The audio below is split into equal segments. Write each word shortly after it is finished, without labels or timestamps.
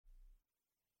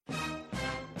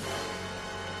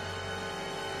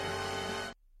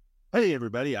Hey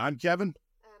everybody, I'm Kevin.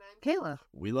 And I'm Kayla.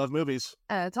 We love movies.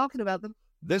 Talking about them.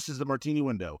 This is the Martini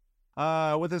Window.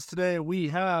 With us today, we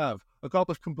have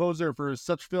accomplished composer for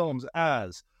such films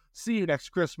as See You Next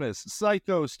Christmas,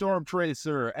 Psycho, Storm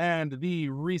Tracer, and the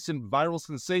recent viral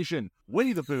sensation,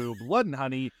 Winnie the Pooh, Blood and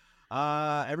Honey.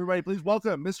 Everybody, please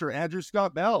welcome Mr. Andrew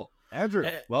Scott Bell. Andrew,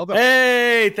 welcome.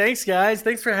 Hey, thanks, guys.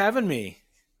 Thanks for having me.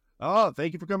 Oh,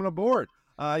 thank you for coming aboard.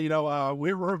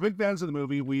 We're big fans of the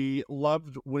movie. We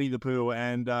loved Winnie the Pooh,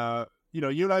 and you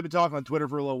and I have been talking on Twitter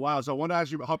for a little while, so I want to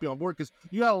actually hop you on board because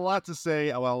you got a lot to say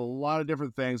about a lot of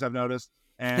different things I've noticed,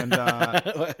 and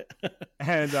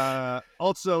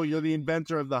also you're the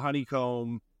inventor of the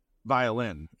honeycomb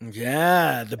violin.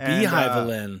 Yeah, the beehive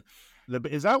violin.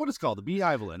 Is that what it's called? The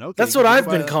beehive violin? Okay, that's what I've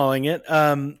been calling it.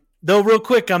 Though, real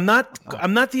quick, I'm not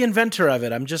the inventor of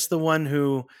it. I'm just the one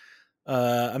who,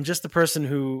 I'm just the person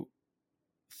who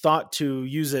thought to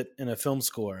use it in a film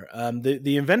score.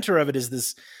 The inventor of it is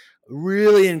this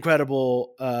really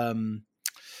incredible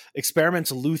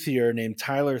experimental luthier named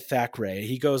Tyler Thackeray.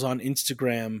 He goes on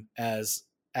Instagram as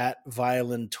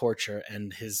 @violin_torture,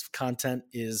 and his content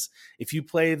is, if you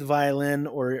play the violin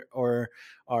or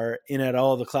are in at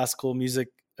all the classical music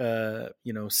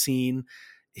scene,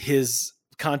 his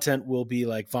content will be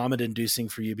like vomit inducing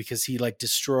for you because he like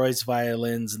destroys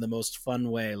violins in the most fun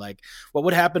way. Like, what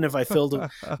would happen if I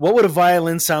what would a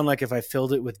violin sound like if I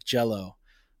filled it with Jello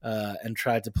and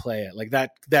tried to play it? Like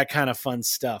that kind of fun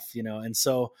stuff, And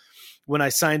so when I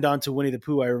signed on to Winnie the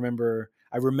Pooh, I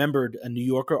remembered a New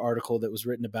Yorker article that was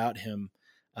written about him.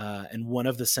 And one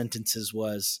of the sentences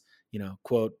was,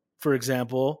 quote, "For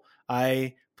example,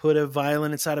 I put a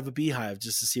violin inside of a beehive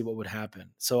just to see what would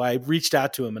happen." So I reached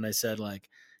out to him and I said, like,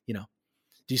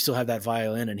 "Do you still have that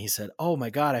violin?" And he said, "Oh my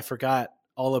God, I forgot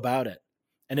all about it."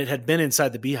 And it had been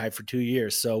inside the beehive for 2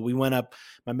 years. So we went up,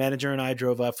 my manager and I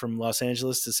drove up from Los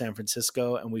Angeles to San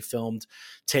Francisco, and we filmed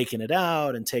taking it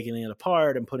out and taking it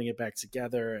apart and putting it back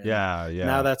together. And yeah.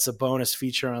 Now that's a bonus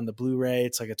feature on the Blu-ray.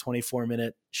 It's like a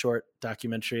 24-minute short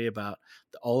documentary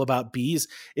all about bees.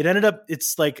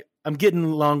 It's like, I'm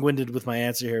getting long-winded with my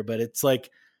answer here, but it's like,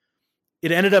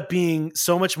 it ended up being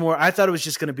so much more. I thought it was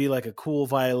just going to be like a cool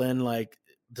violin, like,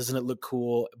 doesn't it look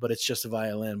cool? But it's just a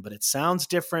violin, but it sounds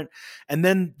different. And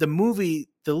then the movie,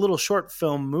 the little short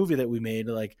film movie that we made,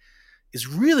 like, is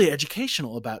really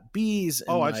educational about bees.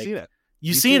 And I've seen it.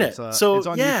 You've seen it. So it's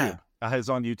on YouTube. It's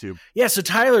on YouTube. Yeah. So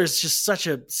Tyler's just such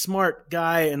a smart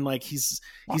guy. And like, he's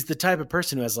the type of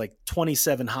person who has like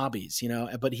 27 hobbies,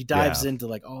 but he dives into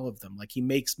like all of them. Like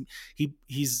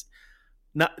he's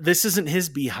not, this isn't his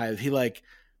beehive.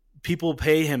 People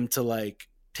pay him to like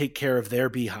take care of their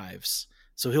beehives.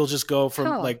 So he'll just go from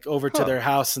over to their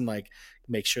house and like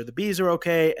make sure the bees are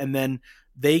okay. And then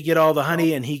they get all the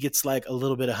honey and he gets like a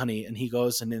little bit of honey, and he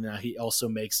goes and then he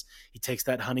takes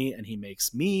that honey and he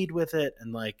makes mead with it.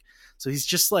 And like, so he's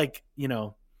just like,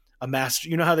 a master.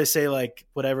 You know how they say like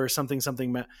whatever, something,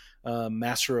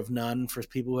 master of none for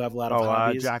people who have a lot of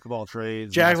hobbies. Jack of all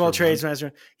trades.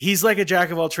 Master. He's like a jack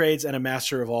of all trades and a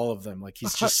master of all of them. Like,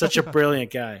 he's just such a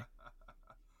brilliant guy.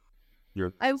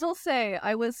 I will say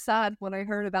I was sad when I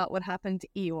heard about what happened to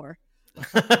Eeyore.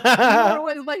 Eeyore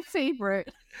was my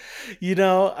favorite.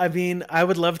 I mean, I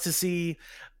would love to see.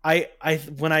 I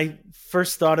when I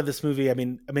first thought of this movie, I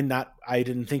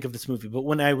didn't think of this movie, but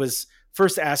when I was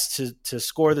first asked to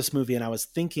score this movie and I was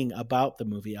thinking about the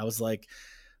movie, I was like,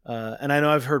 and I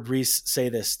know I've heard Reese say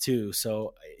this too,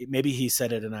 so maybe he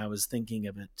said it and I was thinking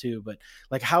of it too. But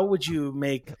like, how would you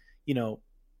make,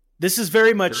 this is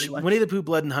very much Winnie the Pooh,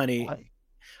 Blood and Honey.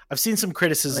 I've seen some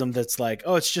criticism that's like,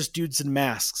 oh, it's just dudes in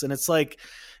masks. And it's like,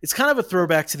 it's kind of a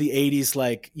throwback to the 80s,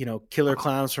 like, killer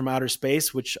clowns from outer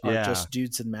space, which are just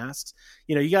dudes in masks.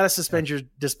 You got to suspend your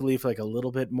disbelief like a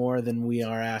little bit more than we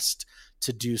are asked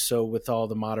to do so with all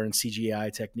the modern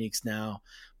CGI techniques now.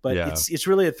 But it's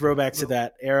really a throwback to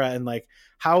that era. And like,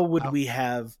 how would we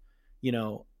have,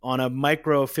 on a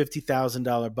micro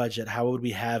 $50,000 budget, how would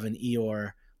we have an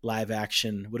Eeyore live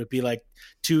action? Would it be like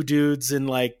two dudes and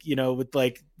like, with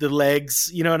like the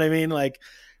legs, you know what I mean? Like,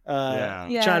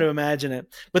 trying to imagine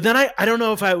it. But then I don't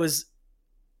know if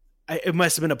it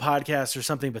must have been a podcast or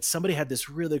something, but somebody had this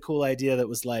really cool idea that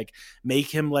was like,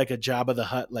 make him like a Jabba the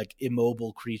Hutt, like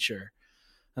immobile creature.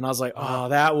 And I was like, oh,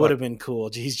 that would have been cool.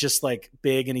 He's just like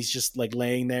big and he's just like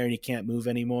laying there and he can't move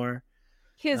anymore.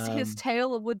 His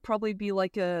tail would probably be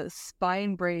like a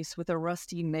spine brace with a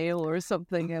rusty nail or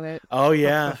something in it. Oh,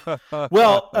 yeah.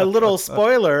 Well, a little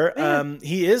spoiler,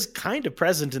 he is kind of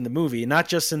present in the movie, not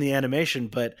just in the animation,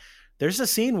 but there's a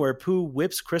scene where Pooh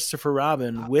whips Christopher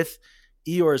Robin with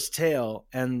Eeyore's tail.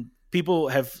 And people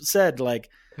have said, like,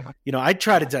 I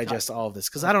try to digest all of this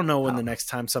because I don't know when the next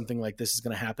time something like this is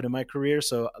going to happen in my career.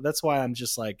 So that's why I'm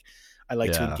just like, I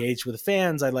like to engage with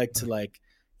fans. I like to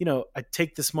I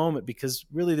take this moment because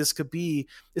really this could be,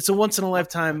 it's a once in a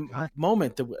lifetime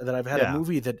moment that I've had a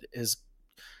movie that is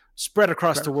spread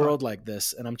across the world like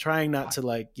this. And I'm trying not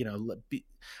to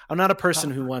I'm not a person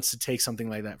who wants to take something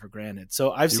like that for granted.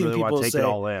 So I've seen people take say it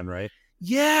all in, right?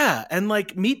 Yeah. And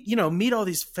meet all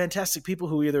these fantastic people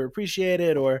who either appreciate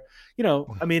it or,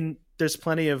 I mean, there's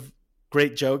plenty of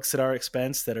great jokes at our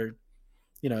expense that are,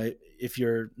 if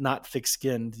you're not thick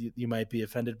skinned, you might be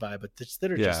offended by, but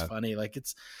that are just funny. Like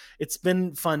it's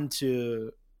been fun to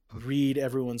read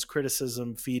everyone's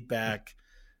criticism, feedback,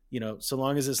 so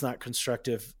long as it's not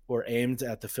constructive or aimed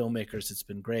at the filmmakers, it's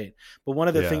been great. But one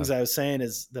of the things I was saying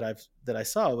is that I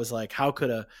saw was like, how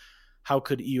could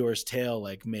Eeyore's tail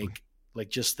make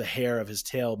just the hair of his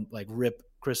tail rip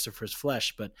Christopher's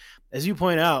flesh? But as you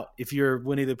point out, if you're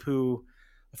Winnie the Pooh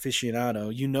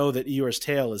aficionado, you know that Eeyore's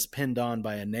tail is pinned on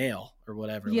by a nail or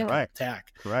whatever, a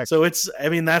tack. Correct. So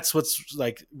that's what's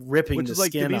ripping the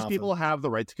skin do off. These people have the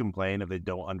right to complain if they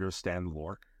don't understand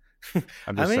lore?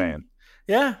 I'm just saying.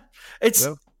 Yeah,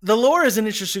 the lore is an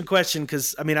interesting question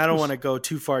because I don't want to go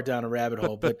too far down a rabbit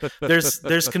hole, but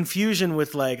there's confusion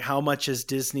with how much is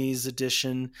Disney's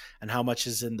edition and how much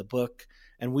is in the book,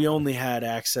 and we only had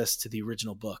access to the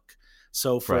original book.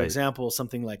 So, for example,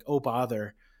 something like "Oh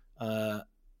Bother," I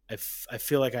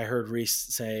feel like I heard Reese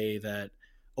say that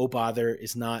 "Oh Bother"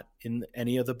 is not in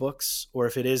any of the books, or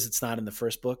if it is, it's not in the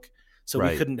first book. So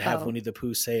we couldn't have Winnie the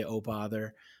Pooh say "Oh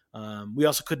Bother." We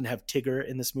also couldn't have Tigger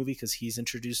in this movie because he's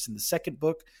introduced in the second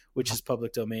book, which is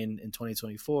public domain in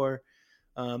 2024.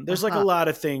 There's a lot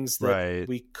of things that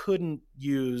we couldn't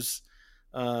use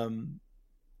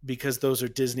because those are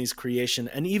Disney's creation.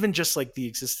 And even just the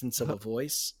existence of a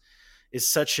voice is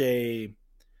such a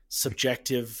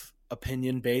subjective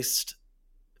opinion-based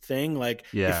thing.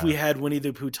 If we had Winnie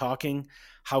the Pooh talking,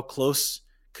 how close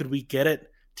could we get it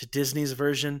to Disney's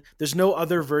version? There's no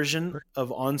other version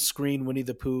of on-screen Winnie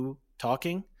the Pooh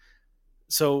talking.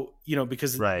 So,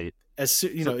 because it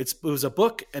was a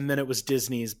book and then it was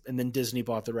Disney's and then Disney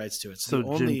bought the rights to it.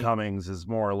 So Jim Cummings is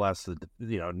more or less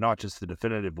not just the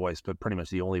definitive voice, but pretty much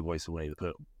the only voice of Winnie the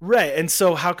Pooh. Right. And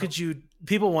so how could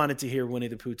people wanted to hear Winnie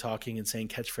the Pooh talking and saying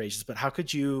catchphrases, but how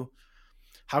could you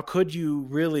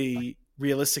really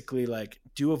realistically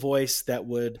do a voice that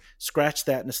would scratch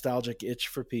that nostalgic itch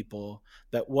for people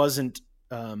that wasn't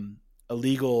a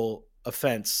legal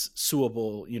offense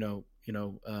suable,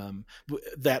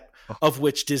 that of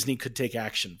which Disney could take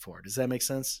action for? Does that make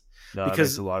sense? No, because it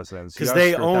makes a lot of sense because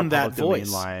they own that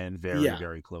voice line very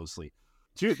very closely.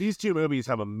 These two movies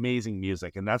have amazing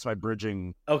music, and that's my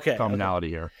bridging commonality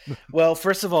here. Well,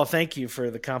 first of all, thank you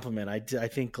for the compliment. I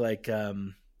think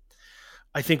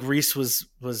I think Reese was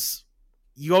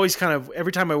you always kind of,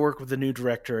 every time I work with a new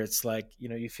director, it's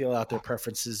you feel out their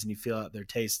preferences and you feel out their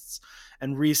tastes.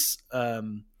 And Reese,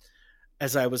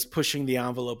 as I was pushing the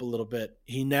envelope a little bit,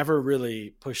 he never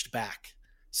really pushed back.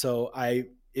 So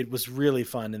it was really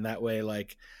fun in that way.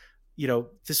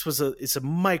 It's a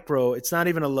micro, it's not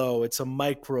even a low, it's a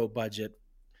micro budget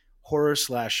horror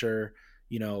slasher,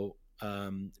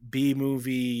 B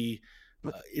movie.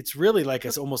 It's really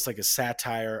it's almost like a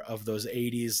satire of those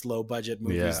 80s low budget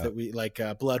movies that we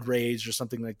Blood Rage or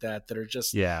something like that are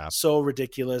just so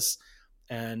ridiculous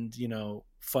and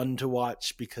fun to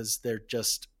watch because they're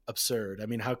just absurd. I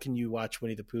mean, how can you watch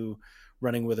Winnie the Pooh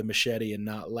running with a machete and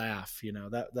not laugh?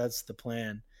 That's the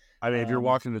plan. I mean, if you're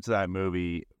walking into that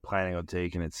movie planning on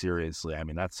taking it seriously, I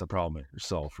mean, that's the problem with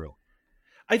yourself, really.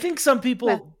 I think some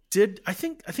people did. I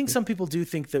think some people do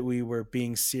think that we were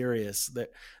being serious, that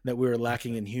we were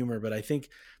lacking in humor. But I think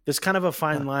there's kind of a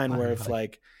fine line where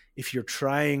if you're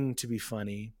trying to be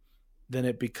funny, then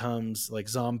it becomes like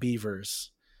Zombievers,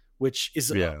 which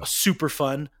is super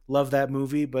fun. Love that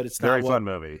movie, but it's not very fun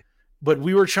movie. But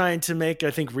we were trying to make,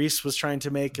 I think Reese was trying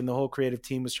to make, and the whole creative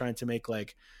team was trying to make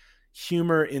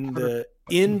humor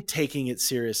in taking it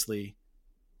seriously,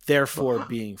 therefore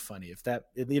being funny. If that,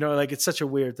 it's such a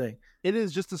weird thing. It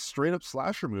is just a straight up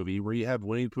slasher movie where you have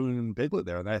Winnie the Pooh and Piglet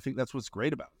there, and I think that's what's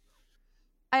great about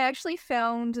it. I actually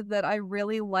found that I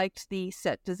really liked the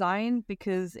set design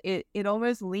because it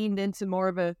almost leaned into more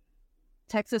of a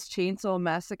Texas Chainsaw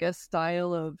Massacre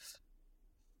style of,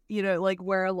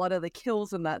 where a lot of the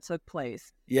kills in that took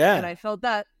place. Yeah. And I felt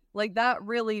that, that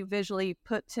really visually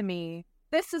put to me,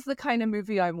 this is the kind of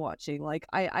movie I'm watching.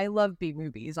 I love B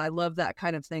movies. I love that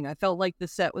kind of thing. I felt like the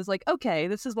set was okay,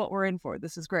 this is what we're in for.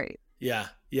 This is great. Yeah,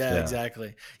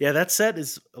 exactly. Yeah, that set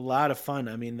is a lot of fun.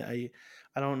 I mean, I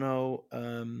don't know.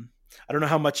 I don't know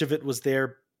how much of it was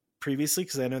there previously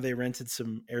because I know they rented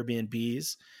some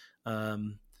Airbnbs,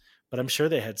 but I'm sure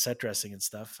they had set dressing and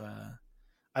stuff.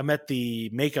 I met the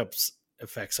makeup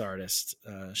effects artist.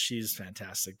 She's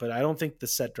fantastic, but I don't think the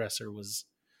set dresser was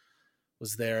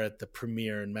there at the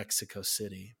premiere in Mexico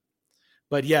City.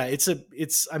 But yeah,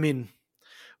 I mean,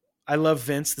 I love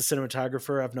Vince, the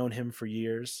cinematographer. I've known him for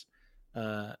years.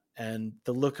 And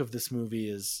the look of this movie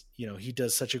is, he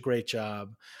does such a great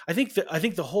job. I think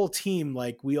the whole team,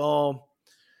 like we all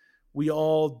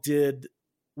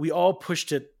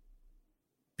pushed it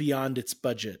beyond its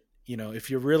budget. If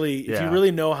you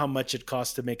really know how much it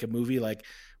costs to make a movie, like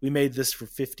we made this for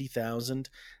 $50,000.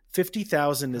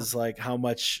 $50,000 is like how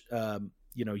much,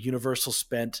 Universal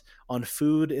spent on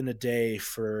food in a day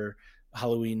for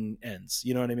Halloween Ends.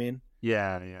 You know what I mean?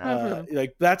 Yeah.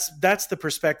 Like that's the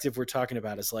perspective we're talking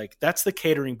about, is like, that's the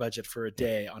catering budget for a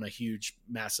day on a huge,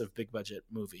 massive, big budget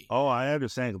movie. Oh, I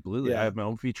understand completely. Yeah. I have my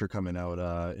own feature coming out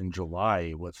in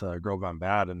July with Girl Gone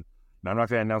Bad, and I'm not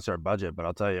going to announce our budget, but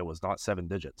I'll tell you, it was not 7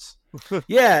 digits.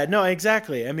 Yeah, no,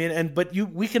 exactly. I mean,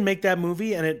 we can make that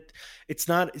movie, and it's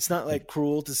not like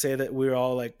cruel to say that we're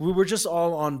all like, we were just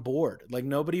all on board. Like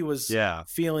nobody was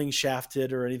feeling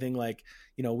shafted or anything. Like,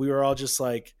 we were all just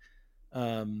like,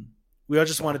 we all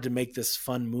just wanted to make this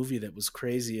fun movie that was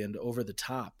crazy and over the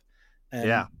top.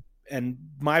 And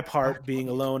my part, being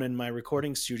alone in my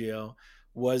recording studio,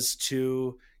 was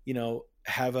to,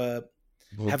 have a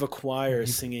choir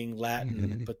singing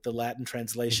Latin, but the Latin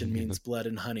translation means blood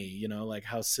and honey, like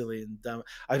how silly and dumb.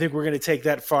 I think we're going to take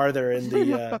that farther in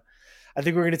the,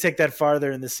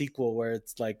 sequel, where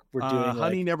it's like, we're doing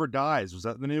Honey Never Dies. Was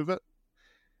that the name of it?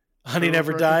 Honey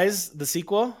Never Dies, the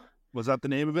sequel? Was that the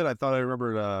name of it? I thought I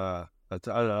remembered a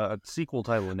sequel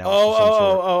title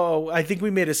now. I think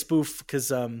we made a spoof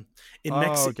because in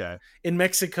Mexico,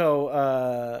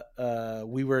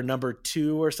 we were number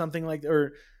 2 or something like,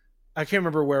 or I can't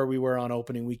remember where we were on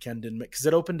opening weekend, because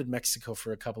it opened in Mexico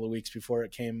for a couple of weeks before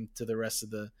it came to the rest of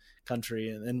the country,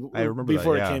 and I remember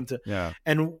before that, it came to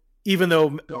And even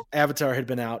though Avatar had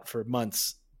been out for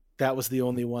months, that was the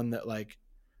only one that, like,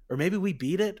 or maybe we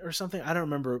beat it or something. I don't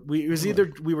remember. It was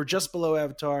either we were just below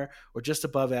Avatar or just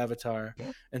above Avatar.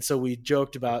 And so we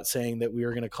joked about saying that we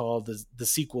were going to call the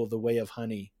sequel The Way of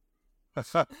Honey.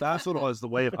 That's what it was. The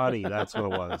Way of Honey. That's what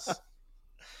it was.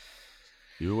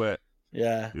 Do it.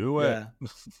 Yeah. Do it. Yeah.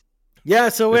 Yeah.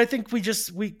 So I think we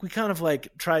kind of like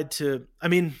tried to, I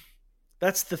mean,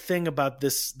 that's the thing about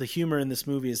this, the humor in this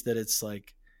movie is that it's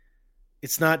like,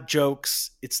 it's not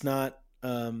jokes. It's not,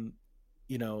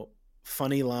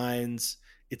 funny lines.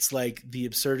 It's like the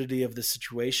absurdity of the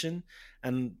situation,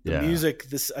 and the music.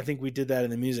 I think we did that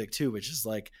in the music too, which is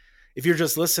like, if you're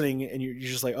just listening and you're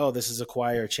just like, oh, this is a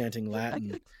choir chanting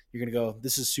Latin, you're going to go,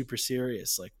 this is super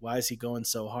serious. Like, why is he going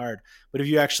so hard? But if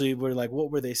you actually were like,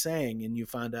 what were they saying? And you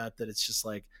found out that it's just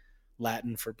like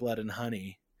Latin for blood and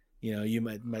honey, you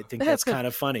might think that's kind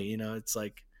of funny, it's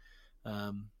like,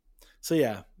 so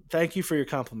yeah, thank you for your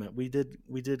compliment. We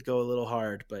did go a little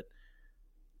hard, but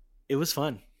it was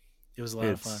fun. It was a lot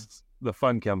of fun. The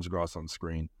fun comes across on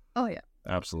screen. Oh yeah,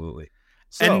 absolutely.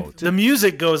 So the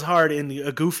music goes hard in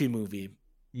a Goofy movie.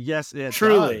 Yes, it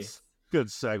truly does. Good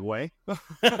segue. Well,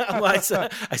 I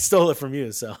stole it from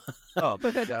you, so. Oh,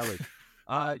 golly.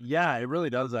 Yeah, it really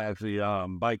does actually.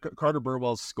 By Carter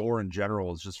Burwell's score in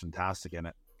general is just fantastic in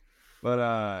it.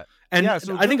 But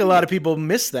so I think a lot of people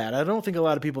miss that. I don't think a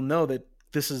lot of people know that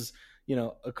this is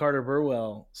a Carter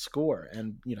Burwell score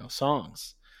and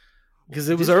songs, because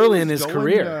it was early in his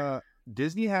career.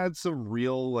 Disney had some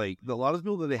real, like, a lot of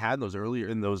people that they had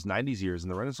in those 90s years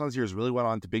and the Renaissance years really went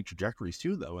on to big trajectories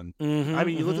too, though. And I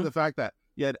mean, you look at the fact that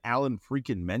you had Alan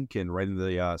freaking Menken writing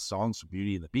the songs for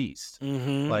Beauty and the Beast.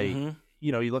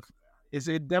 You look,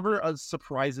 it never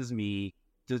surprises me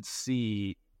to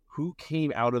see who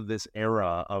came out of this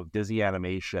era of Disney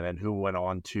animation and who went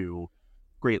on to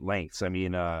great lengths. I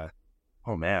mean,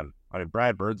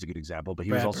 Brad Bird's a good example, but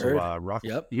he was also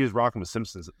he was rocking with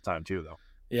Simpsons at the time too, though.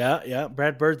 Yeah.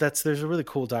 Brad Bird, there's a really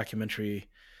cool documentary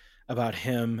about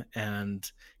him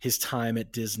and his time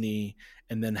at Disney,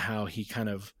 and then how he kind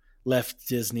of left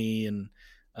Disney, and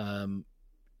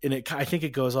I think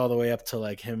it goes all the way up to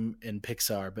like him and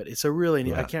Pixar, but it's a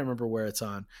really I can't remember where it's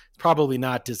on. It's probably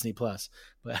not Disney Plus,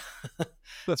 but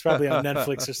it's probably on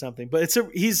Netflix or something. But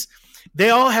they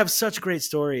all have such great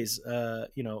stories.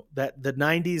 That the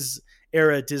 90s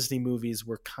era Disney movies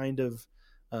were kind of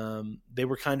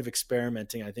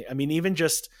experimenting, I think. I mean, even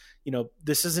just,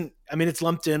 this isn't, I mean, it's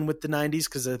lumped in with the 90s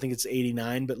because I think it's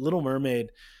 89, but Little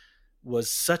Mermaid was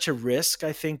such a risk,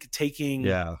 I think, taking,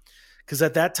 because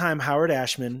at that time, Howard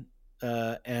Ashman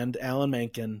and Alan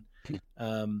Menken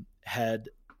had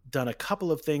done a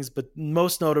couple of things, but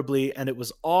most notably, and it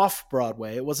was off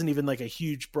Broadway. It wasn't even like a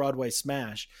huge Broadway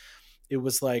smash. It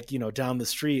was like, down the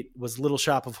street was Little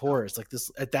Shop of Horrors, like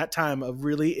this at that time, a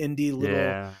really indie little.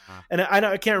 Yeah. And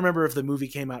I can't remember if the movie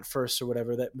came out first or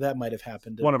whatever. That might have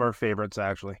happened. One of our favorites,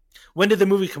 actually. When did the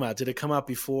movie come out? Did it come out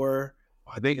before?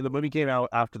 I think the movie came out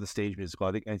after the stage musical.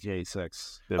 I think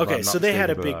 1986. Okay, so they had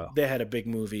a big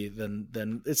movie.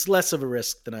 Then it's less of a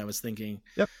risk than I was thinking.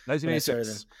 Yep,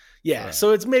 1986. Yeah, right.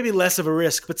 So it's maybe less of a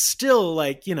risk, but still,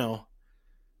 like, to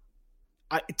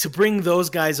bring those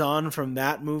guys on from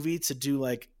that movie to do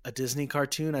like a Disney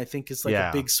cartoon, I think is like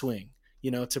a big swing.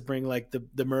 To bring like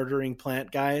the murdering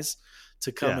plant guys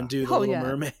to come and do the Little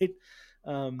Mermaid.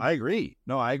 I agree.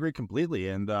 No, I agree completely.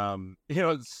 And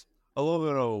it's a little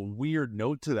bit of a weird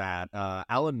note to that.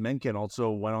 Alan Menken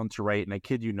also went on to write, and I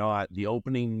kid you not, the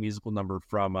opening musical number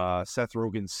from Seth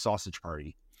Rogen's Sausage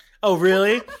Party. Oh,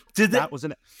 really? That was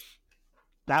an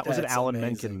Alan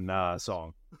amazing. Menken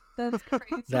song. That's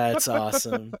crazy. That's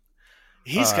awesome.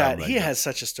 He has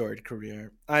such a storied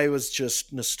career. I was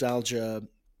just nostalgia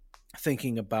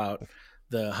thinking about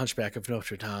the Hunchback of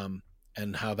Notre Dame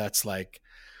and how that's like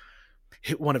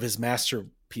one of his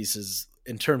masterpieces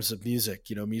in terms of music,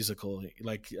 musical,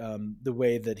 like the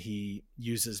way that he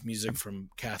uses music from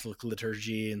Catholic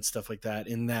liturgy and stuff like that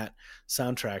in that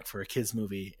soundtrack for a kid's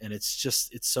movie. And it's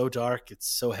so dark. It's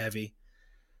so heavy.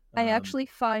 I actually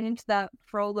find that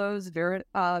Frollo's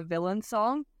villain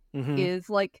song is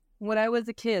like, when I was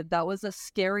a kid, that was the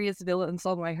scariest villain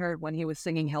song I heard when he was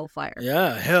singing Hellfire.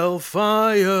 Yeah,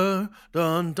 Hellfire,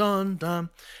 dun, dun, dun.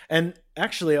 And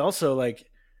actually also like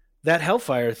that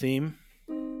Hellfire theme.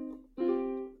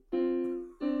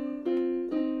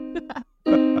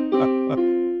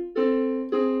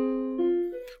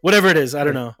 Whatever it is, I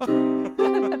don't know.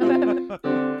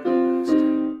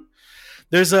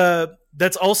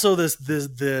 That's also that's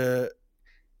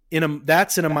in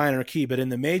a minor key, but in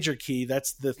the major key,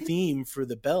 that's the theme for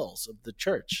the bells of the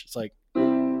church. It's like,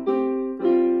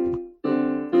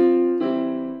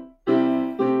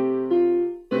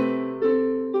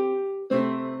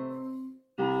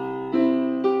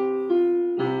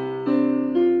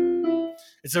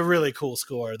 it's a really cool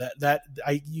score.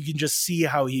 You can just see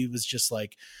how he was just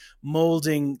like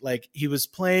molding, like he was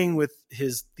playing with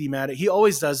his thematic. He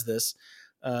always does this.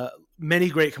 Many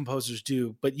great composers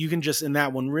do, but you can just in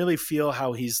that one really feel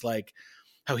how he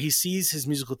sees his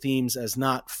musical themes as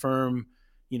not firm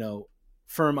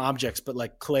objects, but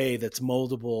like clay that's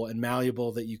moldable and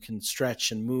malleable that you can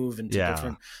stretch and move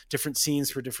into different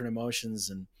scenes for different emotions.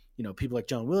 And people like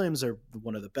John Williams are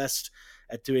one of the best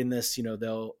at doing this.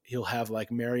 He'll have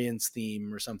like Marion's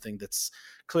theme or something that's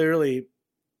clearly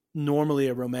normally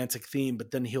a romantic theme, but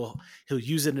then he'll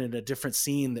use it in a different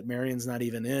scene that Marion's not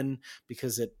even in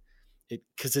because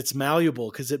it's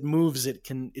malleable, because it moves.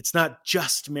 It's not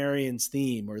just Marion's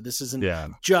theme, or this isn't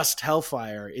just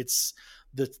Hellfire. It's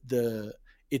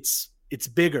it's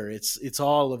bigger. It's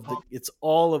all of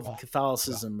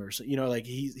Catholicism, or like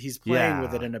he's playing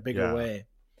with it in a bigger way.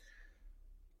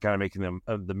 Kind of making them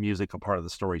the music a part of the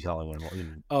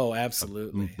storytelling. Oh,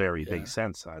 absolutely, very big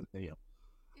sense.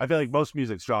 I feel like most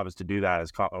music's job is to do that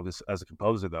as a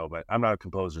composer, though. But I'm not a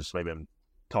composer, so maybe I'm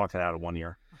talking out of one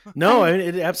ear. No,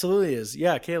 it absolutely is.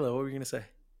 Yeah, Kayla, what were you going to say?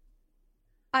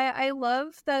 I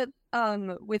love that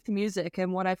with music,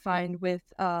 and what I find with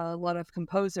a lot of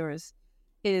composers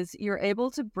is you're able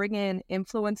to bring in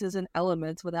influences and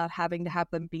elements without having to have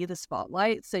them be the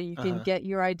spotlight. So you can get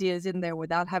your ideas in there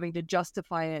without having to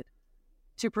justify it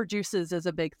to producers as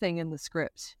a big thing in the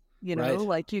script. Right.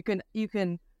 Like you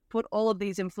can put all of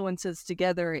these influences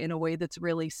together in a way that's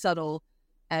really subtle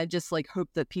and just like hope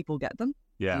that people get them.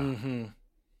 Yeah. Mm-hmm.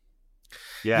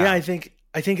 Yeah. I think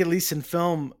at least in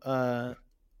film, I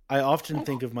often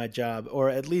think of my job, or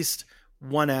at least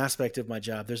one aspect of my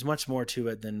job. There's much more to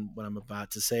it than what I'm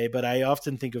about to say, but I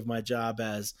often think of my job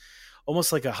as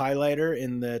almost like a highlighter,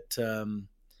 in that,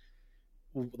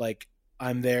 like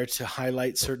I'm there to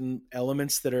highlight certain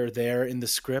elements that are there in the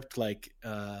script. Like,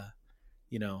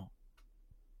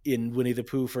 in Winnie the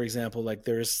Pooh, for example, like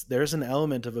there's an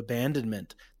element of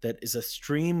abandonment that is a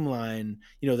streamline,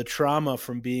 the trauma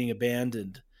from being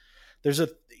abandoned. There's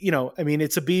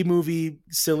it's a B movie,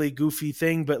 silly, goofy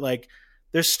thing, but like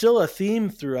there's still a theme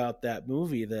throughout that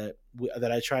movie that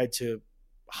I tried to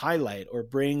highlight or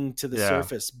bring to the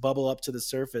surface, bubble up to the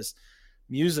surface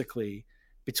musically,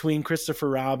 between Christopher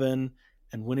Robin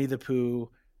and Winnie the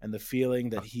Pooh. And the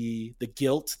feeling that the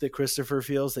guilt that Christopher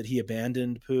feels that he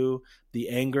abandoned Pooh, the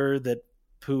anger that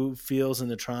Pooh feels,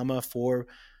 and the trauma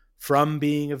from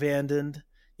being abandoned,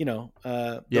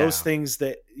 those things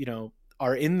that,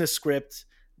 are in the script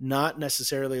not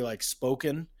necessarily like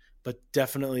spoken, but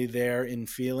definitely there in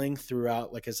feeling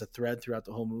throughout, like as a thread throughout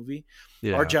the whole movie.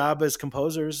 Yeah. Our job as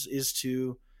composers is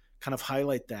to kind of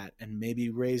highlight that and maybe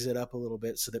raise it up a little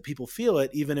bit so that people feel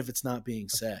it, even if it's not being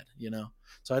said,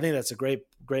 So I think that's a great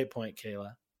point,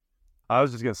 Kayla. I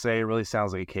was just going to say, it really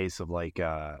sounds like a case of like,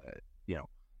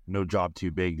 no job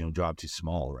too big, no job too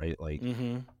small, right? Like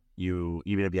you,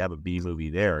 even if you have a B movie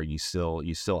there, you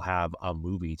still have a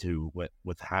movie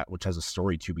which has a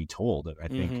story to be told. And I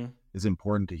think it's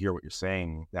important to hear what you're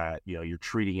saying, that, you're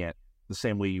treating it the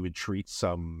same way you would treat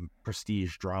some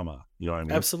prestige drama. You know what I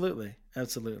mean? Absolutely.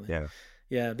 Yeah.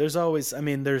 Yeah. There's always, I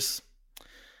can't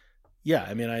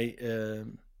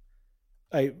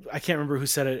remember who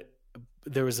said it.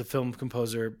 There was a film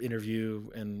composer interview,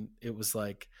 and it was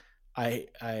like,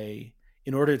 I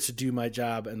in order to do my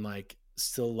job and like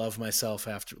still love myself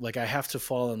after, like I have to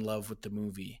fall in love with the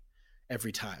movie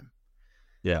every time.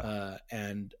 Yeah.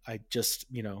 And I just,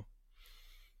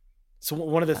 so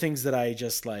one of the things that I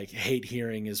just like hate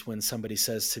hearing is when somebody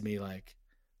says to me like,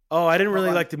 "Oh, I didn't really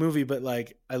like the movie, but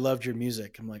like I loved your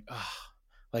music." I'm like, "Oh,"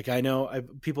 like I know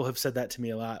people have said that to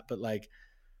me a lot, but like,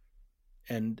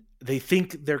 and they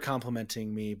think they're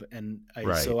complimenting me,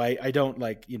 so I don't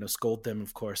like, scold them,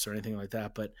 of course, or anything like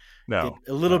that. But a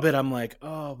little bit, I'm like,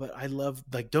 "Oh, but I love,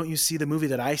 like, don't you see the movie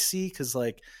that I see?" Because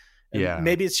like,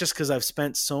 maybe it's just because I've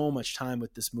spent so much time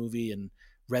with this movie and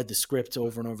read the script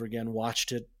over and over again,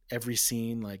 watched it every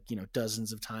scene, like,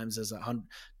 dozens of times,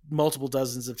 multiple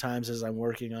dozens of times as I'm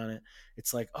working on it.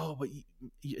 It's like, oh, but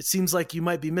it seems like you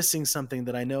might be missing something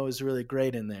that I know is really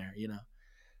great in there,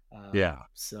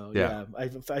 So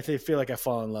I feel like I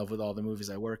fall in love with all the movies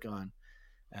I work on,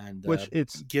 and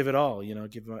give it all,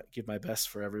 give my best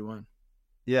for everyone.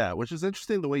 Yeah, which is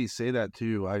interesting the way you say that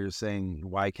too. How you're saying,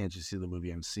 why can't you see the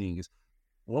movie I'm seeing? Is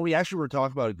when we actually were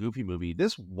talking about a Goofy movie,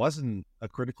 this wasn't a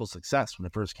critical success when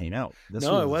it first came out. It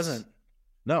wasn't.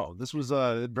 No, this was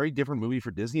a very different movie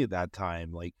for Disney at that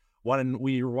time. Like,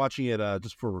 we were watching it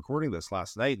just for recording this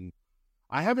last night, and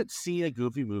I haven't seen a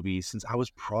Goofy movie since I was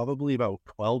probably about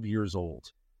 12 years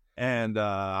old. And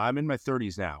I'm in my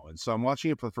 30s now, and so I'm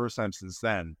watching it for the first time since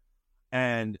then.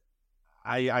 And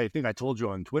I think I told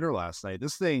you on Twitter last night,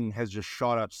 this thing has just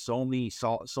shot up so many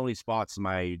spots in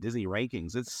my Disney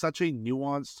rankings. It's such a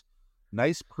nuanced,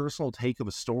 nice personal take of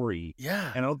a story.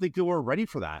 Yeah. And I don't think people were ready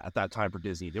for that at that time for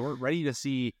Disney. They weren't ready to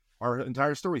see our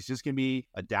entire story is just going to be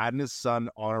a dad and his son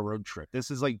on a road trip.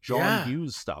 This is like John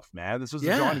Hughes stuff, man. This was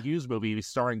a John Hughes movie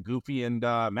starring Goofy and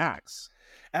Max.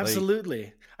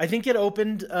 Absolutely. I think it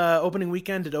opened, opening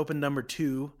weekend, it opened number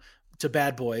 2 to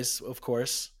Bad Boys, of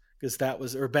course. Because that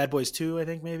was, or Bad Boys 2, I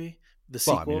think maybe the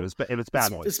sequel. Well, I mean, it's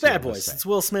Bad Boys. It's Bad Boys. It's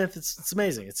Will Smith. It's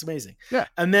amazing. It's amazing. Yeah.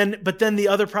 But then the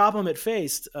other problem it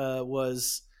faced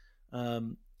was,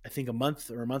 I think a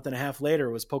month or a month and a half later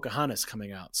was Pocahontas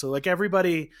coming out. So like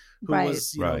everybody who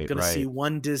was going to see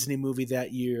one Disney movie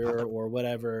that year or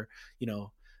whatever,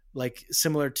 like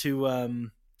similar to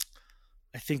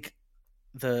I think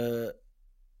the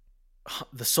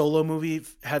Solo movie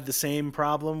had the same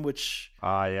problem, which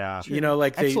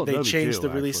like they changed the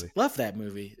release. Actually. Love that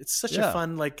movie. It's such a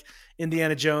fun, like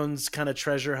Indiana Jones kind of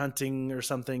treasure hunting or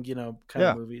something, kind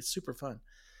of movie. It's super fun.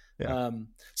 Yeah.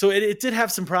 So it did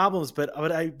have some problems, but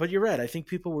you're right. I think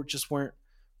people weren't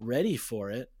ready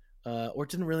for it, or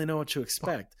didn't really know what to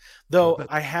expect. Though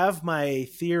I have my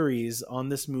theories on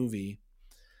this movie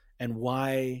and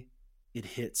why it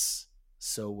hits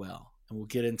so well, and we'll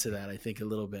get into that, I think, a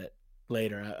little bit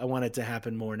later. I want it to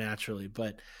happen more naturally,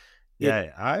 but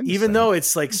even though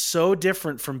it's like so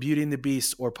different from Beauty and the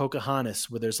Beast or Pocahontas,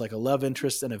 where there's like a love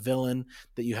interest and a villain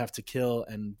that you have to kill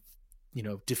and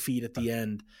defeat at the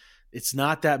end, it's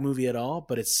not that movie at all,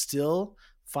 but it still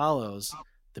follows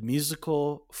the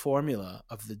musical formula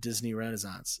of the Disney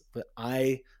Renaissance that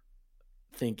I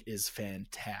think is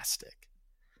fantastic.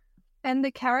 And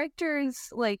the characters,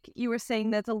 like you were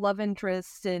saying, there's a love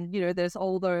interest, and there's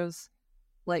all those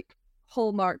like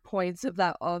hallmark points of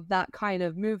that kind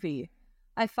of movie.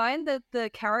 I find that the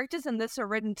characters in this are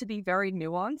written to be very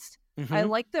nuanced. Mm-hmm. I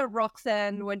like that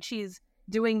Roxanne, when she's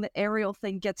doing the aerial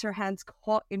thing, gets her hands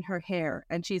caught in her hair,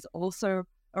 and she's also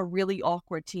a really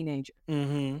awkward teenager.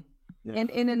 Mm-hmm. Yeah. And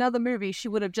in another movie, she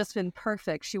would have just been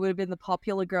perfect. She would have been the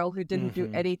popular girl who didn't do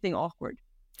anything awkward.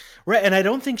 Right, and I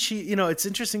don't think she, it's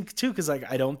interesting too, because like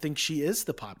I don't think she is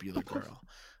the popular girl,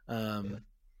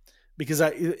 because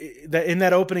in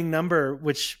that opening number,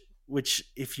 which which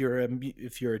if you're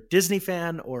a Disney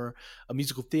fan or a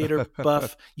musical theater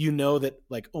buff, you know that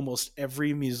like almost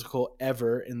every musical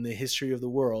ever in the history of the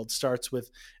world starts with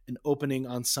an opening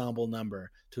ensemble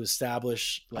number to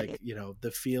establish like, you know,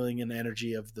 the feeling and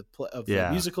energy of the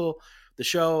musical, the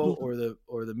show,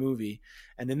 or the movie.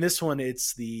 And in this one,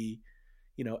 it's the,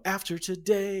 you know, after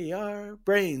today our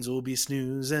brains will be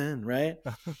snoozing, right?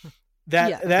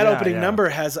 That opening number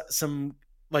has some,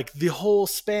 like the whole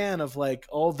span of like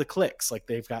all the cliques. Like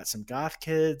they've got some goth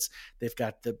kids, they've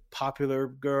got the popular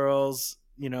girls,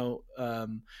 you know,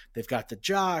 they've got the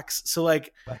jocks. So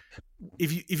like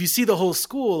if you see the whole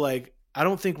school, like I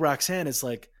don't think Roxanne is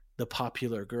like the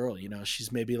popular girl, you know.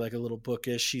 She's maybe like a little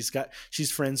bookish.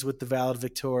 She's friends with the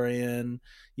valedictorian,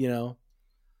 you know.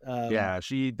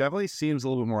 She definitely seems a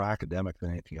little bit more academic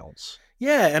than anything else.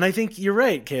 Yeah, and I think you're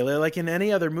right, Kayla. Like in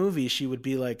any other movie, she would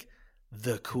be like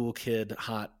the cool kid,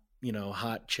 hot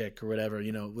chick or whatever,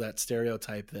 you know, that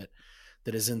stereotype that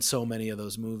is in so many of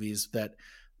those movies that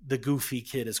the goofy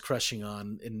kid is crushing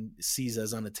on and sees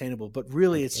as unattainable. But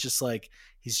really it's just like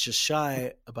he's just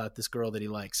shy about this girl that he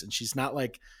likes, and she's not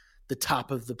like the top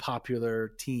of the popular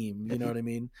team, you know what I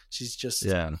mean? She's just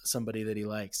somebody that he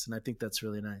likes, and I think that's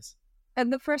really nice.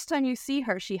 And the first time you see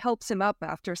her, she helps him up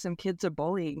after some kids are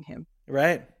bullying him.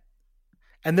 Right.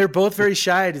 And they're both very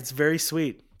shy. It's very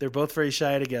sweet. They're both very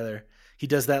shy together. He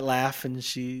does that laugh and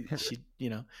she, you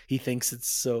know, he thinks it's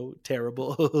so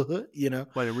terrible, you know.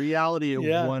 But in reality,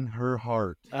 it won her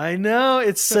heart. I know.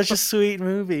 It's such a sweet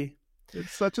movie.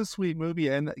 It's such a sweet movie.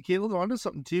 And Caleb, onto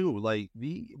something too. Like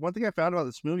the one thing I found about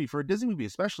this movie, for a Disney movie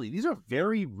especially, these are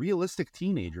very realistic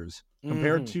teenagers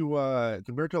compared to a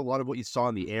lot of what you saw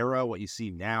in the era, what you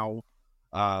see now.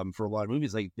 For a lot of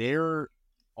movies, like they're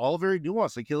all very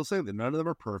nuanced. Like Caleb said, none of them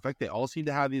are perfect. They all seem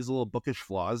to have these little bookish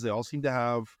flaws. They all seem to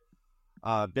have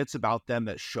bits about them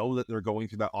that show that they're going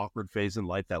through that awkward phase in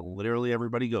life that literally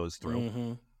everybody goes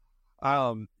through.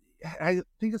 I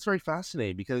think it's very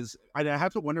fascinating because I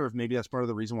have to wonder if maybe that's part of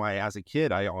the reason why, as a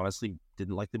kid, I honestly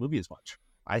didn't like the movie as much.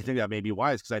 I think that may be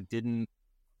why, is because I didn't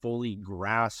fully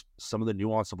grasp some of the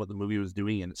nuance of what the movie was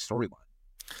doing in its storyline.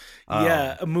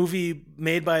 A movie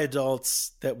made by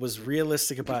adults that was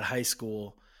realistic about high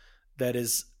school, that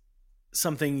is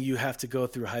something you have to go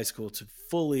through high school to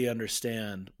fully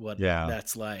understand what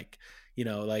that's like. You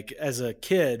know, like as a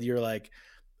kid, you're like,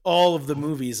 all of the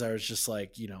movies are just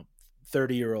like, you know,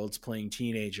 30-year-olds playing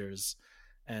teenagers.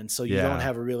 And so you don't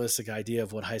have a realistic idea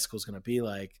of what high school is going to be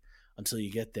like until you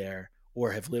get there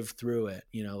or have lived through it,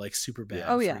 you know, like Superbad,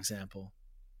 for example.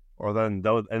 Or then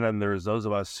there's those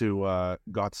of us who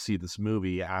got to see this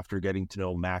movie after getting to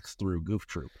know Max through Goof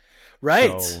Troop.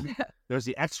 Right. So there's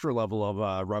the extra level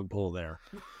of rug pull there.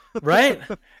 Right.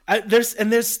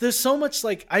 There's so much,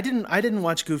 like I didn't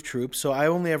watch Goof Troop, so I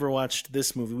only ever watched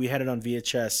this movie. We had it on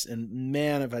VHS, and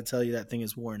man, if I tell you, that thing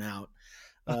is worn out.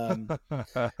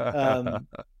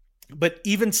 But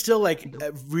even still, like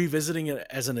revisiting it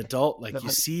as an adult, like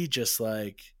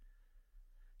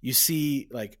you see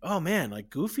like, oh man, like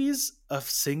Goofy's a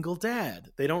single dad.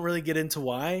 They don't really get into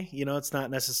why, you know, it's not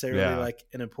necessarily like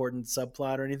an important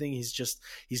subplot or anything. He's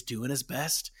doing his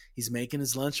best. He's making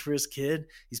his lunch for his kid.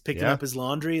 He's picking up his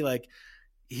laundry. Like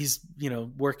he's, you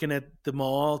know, working at the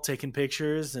mall, taking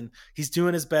pictures, and he's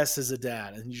doing his best as a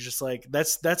dad. And you're just like,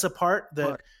 that's a part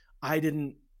that I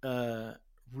didn't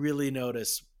really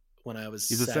notice when I was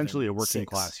He's essentially a working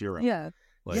class hero. Yeah.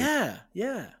 Like,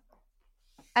 yeah.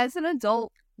 As an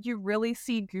adult, you really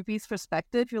see Goofy's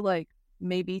perspective. You're like,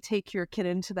 maybe take your kid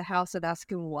into the house and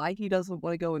ask him why he doesn't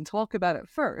want to go and talk about it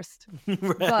first.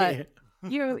 Right.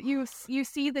 But you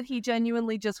see that he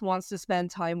genuinely just wants to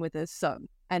spend time with his son,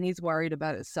 and he's worried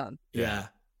about his son. Yeah.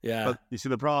 But you see,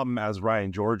 the problem, as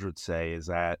Ryan George would say, is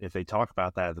that if they talk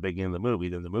about that at the beginning of the movie,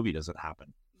 then the movie doesn't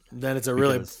happen. Then it's a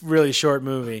really short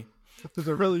movie. It's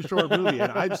a really short movie,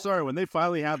 and I'm sorry, when they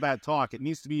finally have that talk, it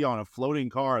needs to be on a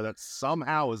floating car that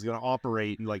somehow is going to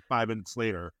operate in like 5 minutes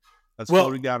later. That's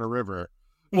floating down a river.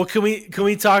 Well, can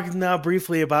we talk now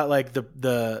briefly about like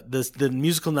the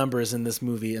musical numbers in this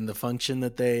movie and the function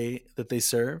that they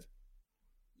serve?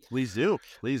 Please do.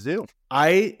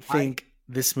 I think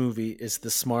this movie is the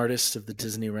smartest of the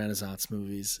Disney Renaissance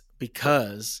movies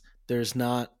because there's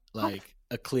not like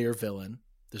a clear villain.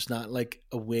 There's not like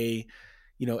a way.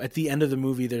 You know, at the end of the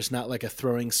movie, there's not like a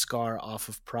throwing Scar off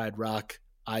of Pride Rock.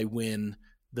 I win.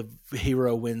 The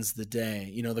hero wins the day.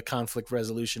 You know, the conflict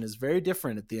resolution is very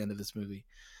different at the end of this movie.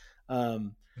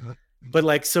 But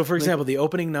like, so for example, the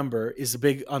opening number is a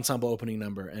big ensemble opening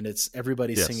number, and it's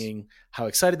everybody singing how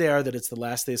excited they are that it's the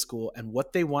last day of school and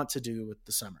what they want to do with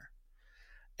the summer.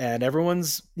 And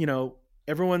everyone's, you know,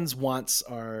 everyone's wants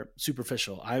are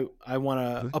superficial. I want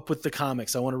to up with the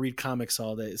comics. I want to read comics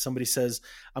all day. Somebody says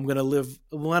I'm going to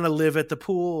want to live at the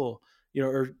pool,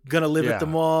 or going to live at the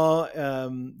mall,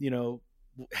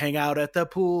 hang out at the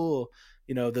pool.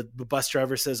 The bus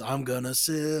driver says I'm going to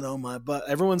sit on my butt.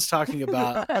 Everyone's talking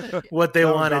about what they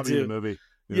want to do. The movie.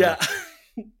 Yeah.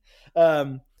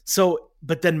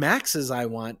 But then Max's I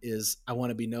want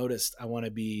to be noticed. I want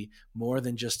to be more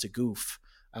than just a goof.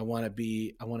 I want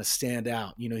to stand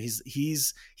out.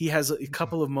 He has a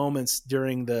couple of moments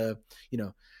during the,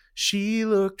 she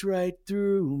looked right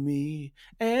through me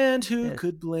and who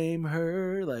could blame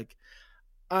her? Like,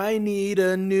 I need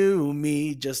a new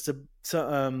me just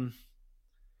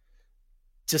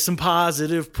some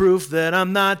positive proof that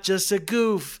I'm not just a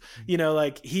goof.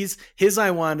 Like his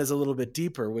I want is a little bit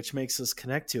deeper, which makes us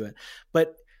connect to it.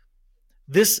 But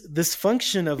this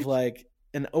function of like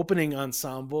an opening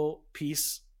ensemble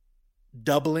piece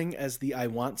doubling as the I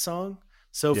want song.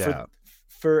 So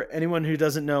for anyone who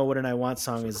doesn't know what an I want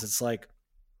song is, it's like,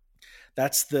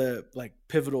 that's the like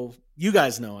pivotal, you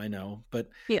guys know, I know, but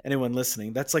anyone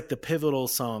listening, that's like the pivotal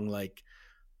song, like,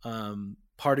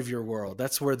 part of your world.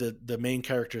 That's where the main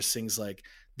character sings like,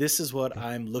 this is what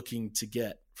I'm looking to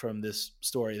get from this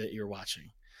story that you're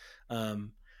watching.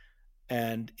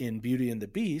 And in Beauty and the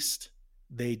Beast,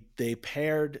 they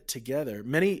paired together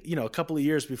a couple of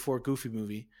years before Goofy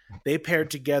Movie, they paired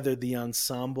together the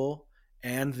ensemble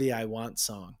and the I Want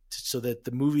song so that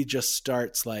the movie just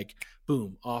starts like,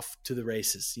 boom, off to the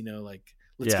races, like,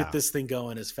 let's get this thing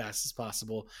going as fast as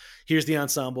possible. Here's the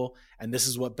ensemble, and this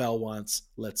is what Belle wants.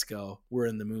 Let's go. We're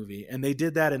in the movie. And they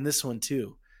did that in this one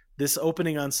too. This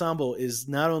opening ensemble is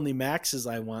not only Max's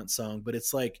I Want song, but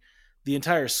it's like the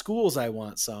entire school's I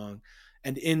Want song.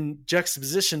 And in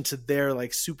juxtaposition to their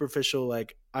like superficial,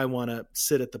 like, I want to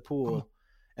sit at the pool,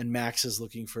 and Max is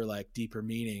looking for like deeper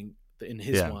meaning in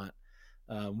his want.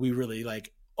 We really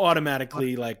like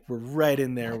automatically, like, we're right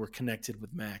in there. We're connected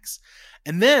with Max.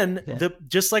 And then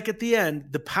just like at the end,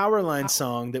 the Powerline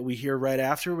song that we hear right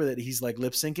after where that he's like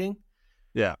lip syncing.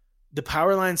 Yeah. The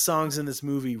Powerline songs in this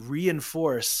movie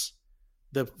reinforce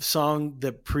the song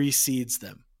that precedes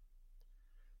them.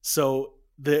 So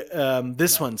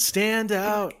this one, Stand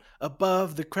Out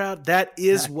Above the Crowd, that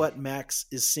is what Max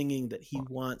is singing that he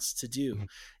wants to do.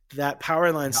 That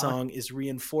Powerline song is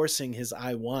reinforcing his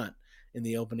I want in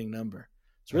the opening number.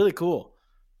 It's really cool.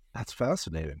 That's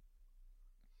fascinating.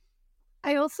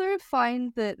 I also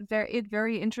find that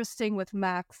very interesting with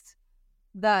Max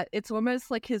that it's almost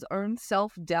like his own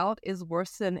self-doubt is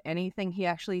worse than anything he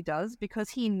actually does, because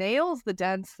he nails the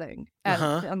dance thing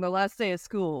on the last day of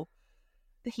school.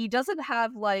 He doesn't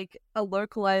have like a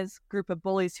localized group of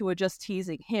bullies who are just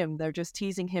teasing him. They're just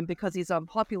teasing him because he's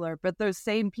unpopular. But those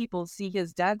same people see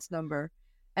his dance number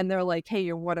and they're like, hey,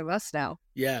 you're one of us now.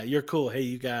 Yeah, you're cool. Hey,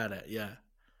 you got it.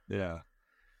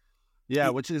 Yeah,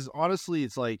 which is honestly,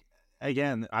 it's like,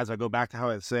 again, as I go back to how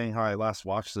I was saying how I last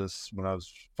watched this when I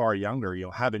was far younger,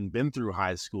 having been through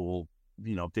high school,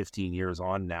 15 years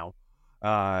on now.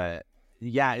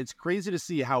 Yeah, it's crazy to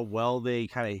see how well they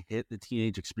kind of hit the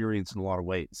teenage experience in a lot of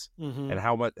ways, and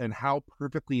how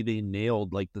perfectly they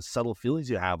nailed like the subtle feelings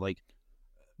you have. Like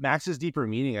Max's deeper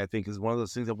meaning, I think, is one of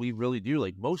those things that we really do.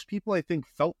 Like most people, I think,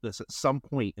 felt this at some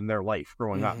point in their life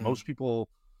growing up. Most people,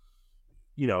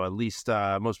 at least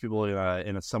most people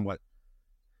in a somewhat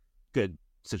good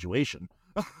situation,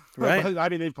 right? I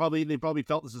mean, they probably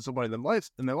felt this at some point in their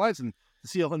lives, and to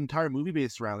see an entire movie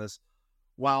based around this,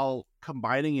 while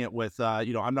combining it with,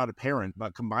 I'm not a parent,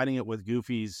 but combining it with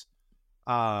Goofy's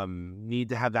need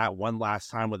to have that one last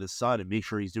time with his son and make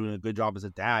sure he's doing a good job as a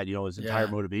dad. His entire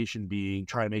motivation being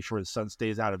trying to make sure his son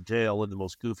stays out of jail in the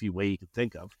most goofy way you could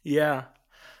think of. Yeah.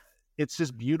 It's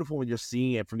just beautiful when you're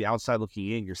seeing it from the outside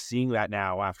looking in. You're seeing that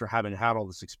now after having had all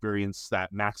this experience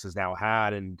that Max has now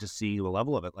had, and just seeing the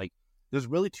level of it. Like, there's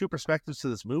really two perspectives to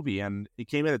this movie, and it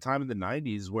came at a time in the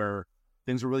 90s where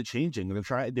things were really changing,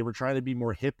 and they were trying to be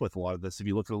more hip with a lot of this. If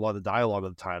you look at a lot of the dialogue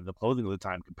of the time, the clothing of the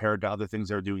time, compared to other things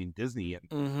they were doing in Disney,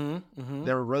 and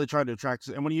they were really trying to attract.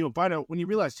 And when you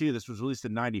realize too, this was released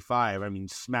in '95. I mean,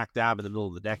 smack dab in the middle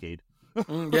of the decade.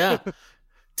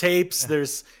 Tapes.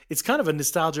 It's kind of a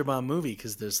nostalgia bomb movie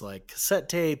because there's like cassette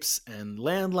tapes and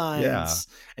landlines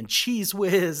and Cheese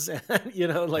Whiz, and like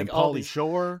and all Pauly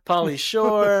Shore. Pauly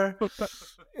Shore.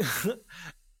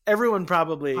 Everyone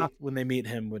probably, when they meet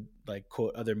him, would like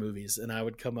quote other movies, and I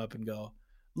would come up and go,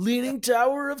 Leaning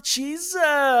Tower of Cheese.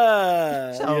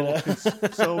 It's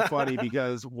so funny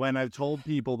because when I've told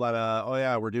people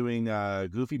that, we're doing a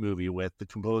Goofy Movie with the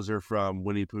composer from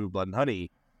Winnie the Pooh, Blood and Honey,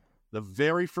 the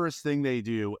very first thing they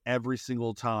do every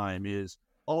single time is,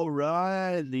 all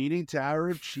right, leading tower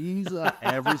of cheese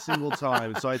every single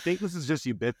time. So I think this is just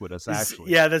ubiquitous,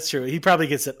 actually. Yeah, that's true. He probably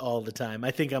gets it all the time.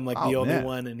 I think I'm like the only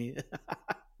one, and he.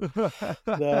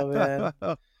 No,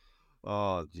 man.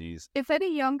 Oh, geez. If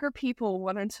any younger people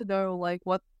wanted to know like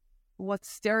what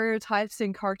stereotypes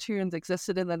in cartoons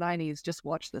existed in the 90s, just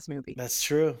watch this movie. That's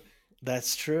true.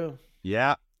 That's true.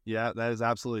 Yeah, that is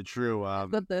absolutely true.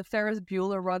 The Ferris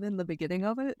Bueller run in the beginning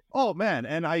of it. Oh, man.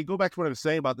 And I go back to what I was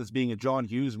saying about this being a John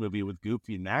Hughes movie with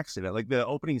Goofy and Max in it. Like the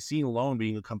opening scene alone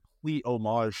being a complete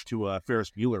homage to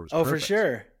Ferris Bueller. Was perfect. For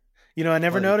sure. You know, I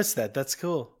never noticed that. That's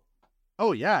cool.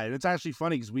 Oh, yeah. And it's actually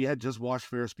funny because we had just watched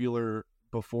Ferris Bueller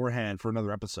beforehand for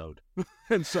another episode.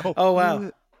 And so, oh,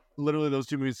 wow. Literally those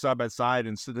two movies side by side,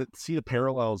 and so to see the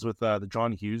parallels with the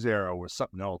John Hughes era was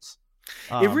something else.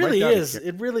 It really is.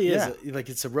 It really is. Like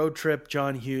it's a road trip.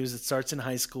 John Hughes. It starts in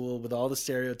high school with all the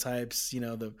stereotypes. You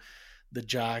know, the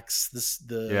jocks,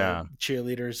 the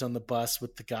cheerleaders on the bus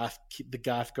with the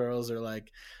goth girls are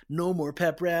like, no more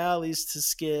pep rallies to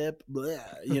skip. Blah.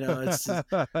 You know,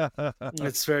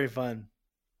 it's very fun.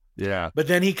 Yeah. But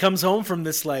then he comes home from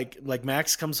this like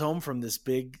Max comes home from this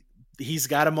big. He's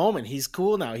got a moment. He's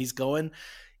cool now. He's gonna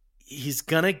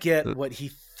get what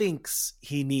he thinks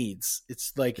he needs.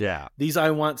 It's like these I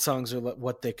Want songs are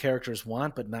what the characters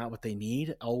want, but not what they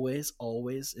need. Always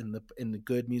in the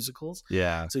good musicals.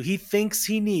 Yeah. So he thinks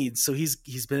he needs. So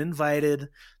he's been invited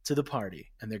to the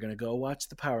party, and they're gonna go watch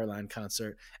the Powerline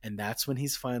concert, and that's when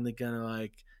he's finally gonna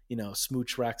like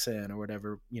smooch Roxanne or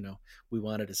whatever we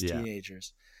wanted as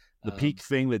teenagers. The peak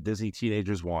thing that Disney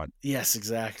teenagers want. Yes,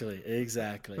 exactly.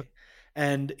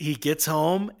 And he gets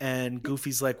home, and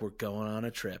Goofy's like, we're going on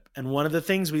a trip. And one of the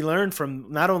things we learned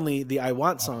from not only the I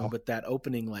Want song, but that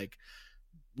opening like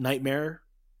nightmare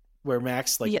where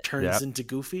Max turns into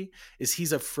Goofy, is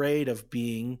he's afraid of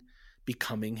becoming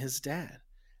his dad.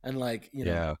 And like,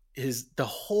 it's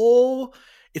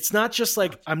not just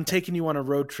like, I'm taking you on a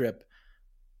road trip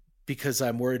because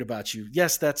I'm worried about you.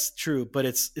 Yes, that's true. But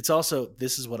it's also,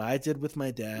 this is what I did with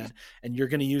my dad, and you're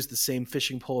going to use the same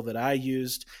fishing pole that I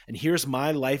used. And here's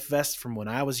my life vest from when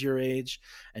I was your age.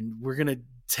 And we're going to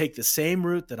take the same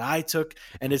route that I took.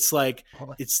 And it's like,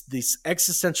 it's this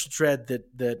existential dread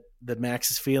that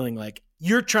Max is feeling, like,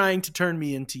 you're trying to turn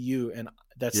me into you. And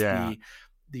that's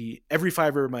the every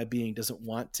fiber of my being doesn't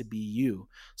want to be you.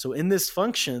 So in this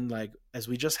function, like, as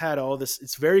we just had all this,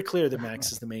 it's very clear that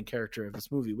Max is the main character of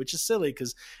this movie, which is silly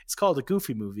because it's called a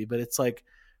Goofy movie, but it's like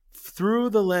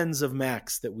through the lens of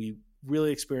Max that we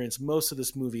really experience most of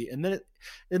this movie. And then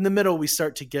in the middle, we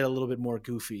start to get a little bit more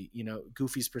Goofy,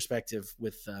 Goofy's perspective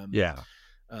with,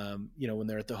 when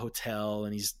they're at the hotel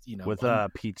and he's, with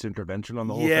Pete's intervention on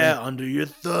the whole thing. Yeah. Under your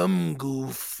thumb,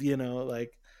 Goof,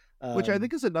 which I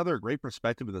think is another great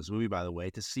perspective of this movie, by the way,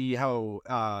 to see how,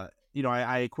 I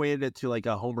equated it to like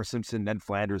a Homer Simpson, Ned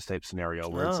Flanders type scenario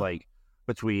where it's like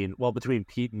between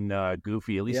Pete and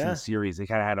Goofy, at least in the series, they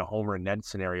kind of had a Homer and Ned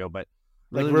scenario, but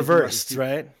really like reversed,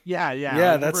 right? Yeah.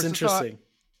 Yeah, that's interesting.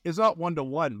 It's not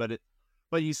 1-to-1,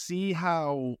 but you see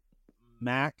how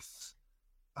Max,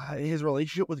 his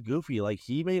relationship with Goofy, like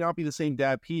he may not be the same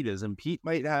dad Pete is, and Pete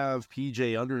might have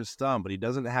PJ under his thumb, but he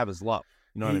doesn't have his love.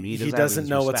 You know what I mean? He doesn't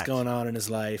know what's going on in his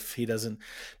life. He doesn't.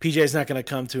 PJ's not going to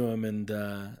come to him and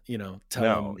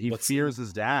tell him. He fears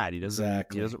his dad. He doesn't.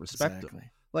 He doesn't respect him.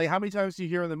 Like, how many times do you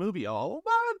hear in the movie? Oh,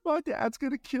 my dad's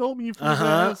going to kill me for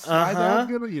this. My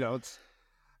dad's going to. It's.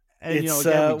 And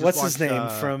again, what's his name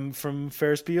from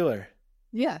Ferris Bueller?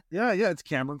 Yeah. It's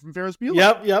Cameron from Ferris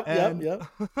Bueller. Yep.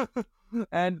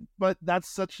 But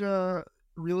that's such a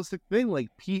realistic thing. Like,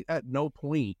 Pete at no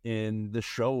point in the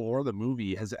show or the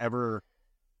movie has ever,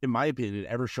 in my opinion,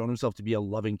 ever shown himself to be a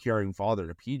loving, caring father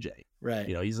to PJ. Right.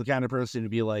 He's the kind of person to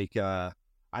be like, I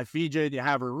feed you and you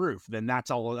have a roof, then that's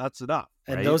enough.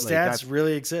 And right? those dads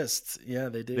really exist. Yeah,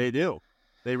 they do. They do.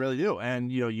 They really do.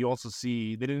 And, you also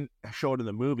see, they didn't show it in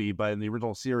the movie, but in the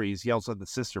original series, he also had the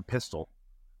sister Pistol.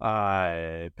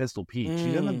 Pistol Pete. She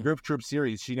didn't have the Grip Troop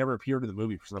series. She never appeared in the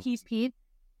movie for some reason. Pete.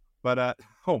 But,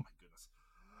 oh my goodness.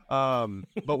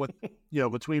 But with,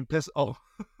 between Pistol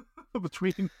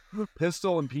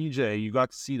and PJ, you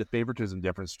got to see the favoritism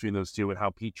difference between those two and how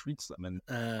Pete treats them. And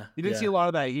you didn't see a lot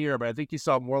of that here, but I think you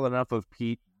saw more than enough of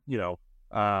Pete,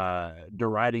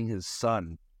 deriding his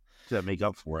son to make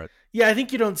up for it. Yeah, I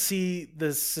think you don't see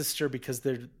the sister because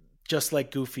they're just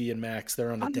like Goofy and Max.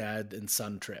 They're on a dad and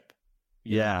son trip.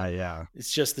 Yeah.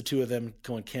 It's just the two of them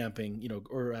going camping,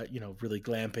 or really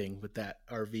glamping with that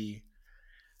RV.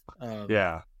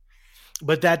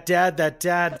 But that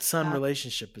dad son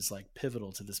relationship is like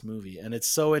pivotal to this movie, and it's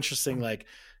so interesting. Like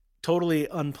totally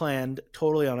unplanned,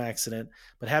 totally on accident.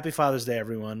 But happy Father's Day,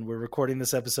 everyone. We're recording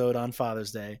this episode on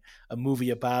Father's Day, a movie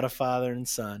about a father and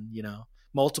son,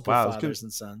 multiple fathers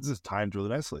and sons. This is timed really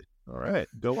nicely. All right.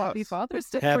 Go watch. Happy Father's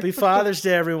Day. Happy Father's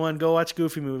Day, everyone. Go watch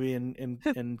Goofy movie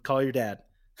and call your dad.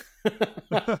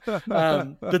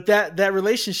 But that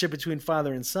relationship between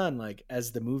father and son, like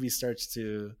as the movie starts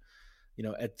to,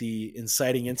 at the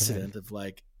inciting incident of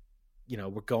like,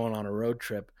 we're going on a road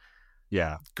trip.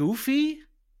 Yeah. Goofy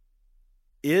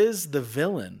is the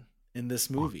villain in this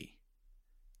movie.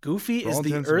 Goofy is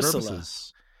the Ursula.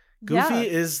 Goofy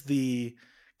is the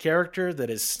character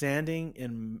that is standing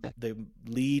in the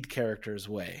lead character's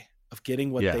way of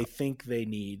getting what they think they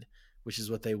need, which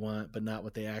is what they want, but not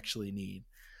what they actually need.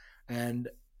 And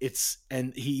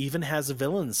he even has a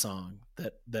villain song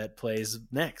that plays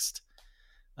next.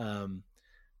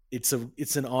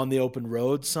 It's an On the Open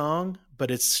Road song,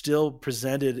 but it's still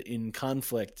presented in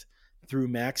conflict through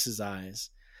Max's eyes.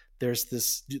 There's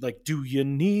this like, do you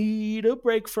need a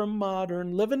break from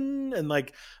modern living? And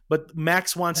like, but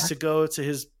Max wants to go to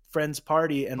his friend's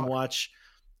party and watch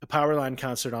a Powerline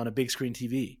concert on a big screen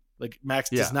TV. Like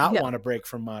Max does not want a break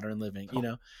from modern living,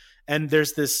 And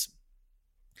there's this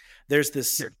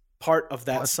part of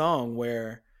that song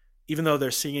where even though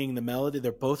they're singing the melody,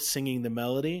 they're both singing the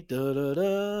melody. Da, da,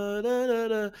 da, da, da,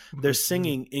 da. They're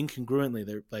singing incongruently.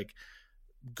 They're like,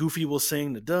 Goofy will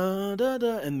sing the da da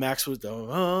da, and Max was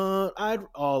I'd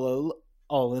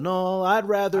all in all, I'd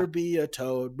rather be a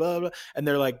toad. Blah blah. And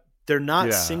they're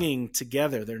not singing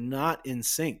together. They're not in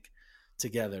sync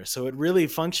together. So it really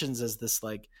functions as this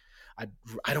like,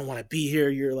 I don't want to be here.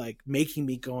 You're like making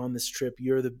me go on this trip.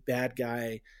 You're the bad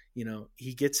guy.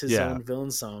 He gets his own villain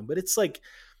song, but it's like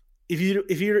if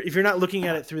you're not looking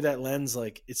at it through that lens,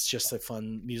 like it's just a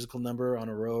fun musical number on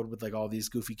a road with like all these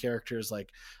goofy characters, like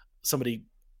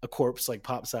a corpse like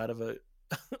pops out of a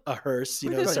hearse,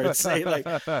 starts saying like,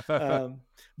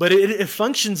 but it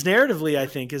functions narratively, I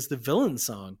think, as the villain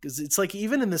song because it's like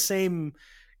even in the same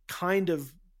kind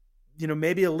of,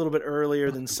 maybe a little bit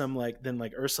earlier than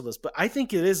Ursula's, but I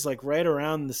think it is like right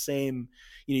around the same.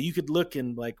 You could look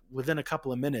and like within a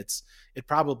couple of minutes, it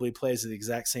probably plays at the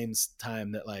exact same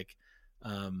time that like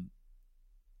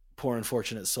Poor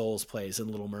Unfortunate Souls plays in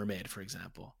Little Mermaid, for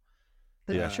example.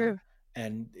 That's true.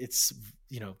 And it's,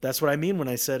 that's what I mean when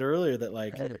I said earlier that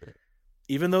like,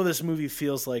 even though this movie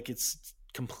feels like it's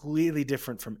completely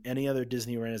different from any other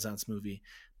Disney Renaissance movie,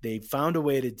 they found a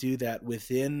way to do that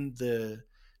within the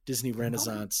Disney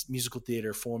Renaissance musical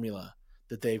theater formula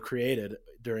that they've created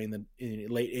during the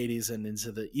late 80s and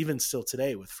into even still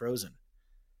today with Frozen.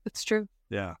 It's true.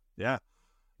 Yeah.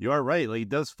 You are right. Like, it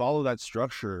does follow that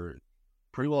structure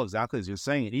pretty well, exactly as you're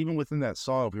saying. And even within that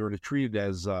song, if we were to treat it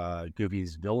as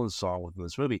Goofy's villain song within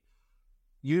this movie,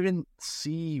 you even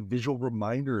see visual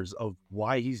reminders of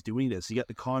why he's doing this. You get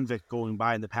the convict going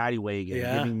by in the paddy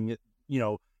wagon,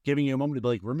 giving you a moment to be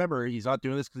like, remember, he's not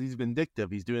doing this because he's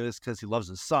vindictive. He's doing this because he loves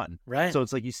his son. Right. So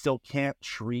it's like you still can't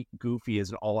treat Goofy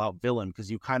as an all-out villain because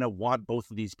you kind of want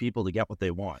both of these people to get what they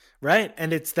want. Right.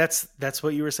 And that's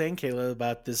what you were saying, Kayla,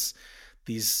 about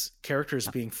these characters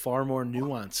being far more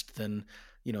nuanced than,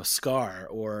 Scar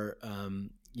or,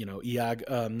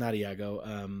 Iago, not Iago,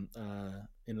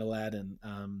 in Aladdin,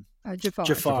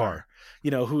 Jafar,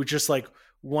 who just like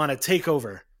want to take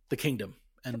over the kingdom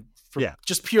and for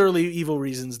just purely evil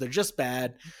reasons. They're just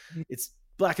bad. It's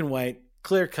black and white,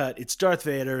 clear cut. It's Darth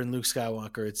Vader and Luke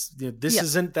Skywalker. It's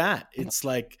isn't that. It's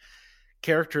like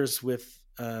characters with,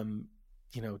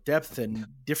 depth and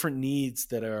different needs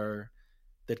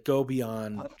that go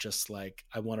beyond just like,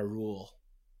 I want to rule.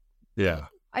 Yeah.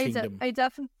 I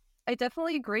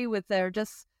definitely agree with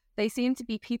they seem to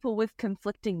be people with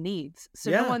conflicting needs.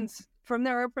 So no one's from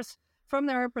their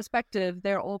own perspective,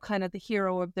 they're all kind of the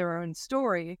hero of their own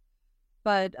story.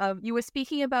 But you were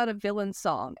speaking about a villain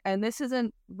song, and this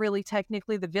isn't really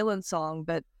technically the villain song,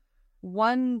 but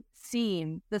one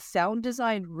scene, the sound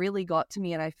design really got to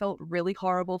me, and I felt really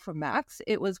horrible for Max.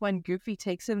 It was when Goofy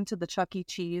takes him to the Chuck E.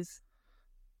 Cheese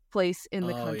place in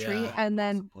the country, and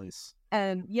then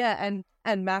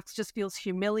and Max just feels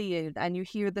humiliated, and you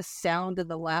hear the sound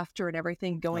and the laughter and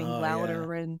everything going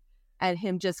louder, and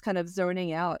him just kind of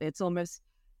zoning out. It's almost,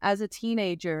 as a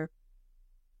teenager,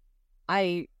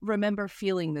 I remember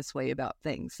feeling this way about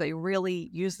things. They really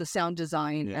use the sound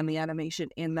design and the animation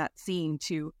in that scene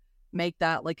to make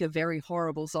that like a very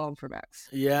horrible song for Max.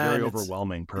 Yeah, very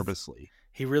overwhelming purposely.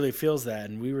 He really feels that,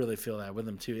 and we really feel that with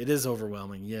him too. It is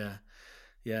overwhelming.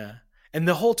 Yeah. And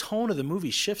the whole tone of the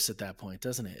movie shifts at that point,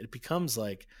 doesn't it? It becomes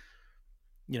like,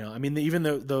 even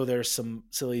though there's some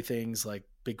silly things like,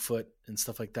 Bigfoot and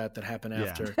stuff like that happen Yeah.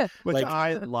 after. Which Like-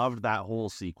 I loved that whole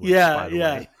sequence. Yeah, by the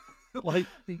yeah. way. Like,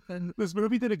 this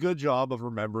movie did a good job of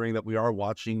remembering that we are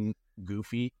watching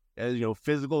Goofy. As you know,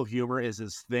 physical humor is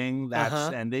his thing.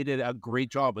 And they did a great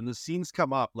job. When the scenes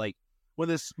come up, like when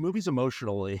this movie's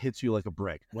emotional, it hits you like a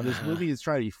brick. When this movie is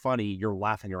trying to be funny, you're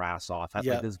laughing your ass off at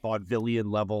like this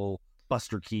vaudevillian level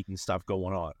Buster Keaton stuff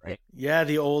going on, right? Yeah,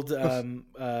 the old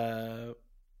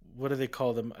what do they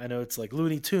call them? I know it's like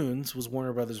Looney Tunes was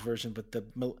Warner Brothers version, but the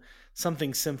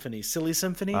something symphony, silly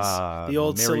symphonies, the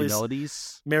old Merry silly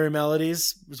Melodies. Merry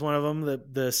Melodies was one of them.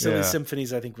 The silly Yeah.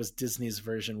 symphonies, I think, was Disney's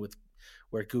version with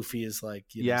where Goofy is like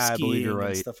I believe skiing you're right.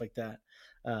 and stuff like that.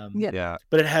 Yeah.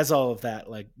 But it has all of that,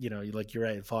 like like you're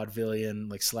right,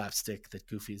 vaudevillian, like slapstick. That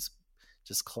Goofy's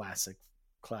just classic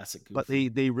Goofy. But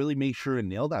they really make sure to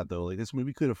nail that though. Like this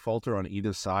movie could have faltered on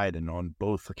either side, and on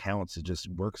both accounts, it just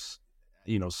works,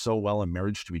 so well in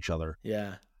marriage to each other.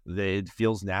 Yeah. It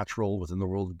feels natural within the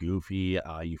world of Goofy.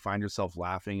 You find yourself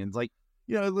laughing, and it's like,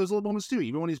 there's little moments too.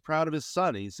 Even when he's proud of his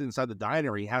son, he's inside the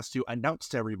diner, he has to announce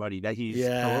to everybody that he's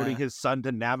promoting his son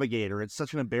to Navigator. It's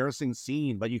such an embarrassing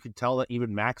scene, but you can tell that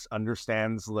even Max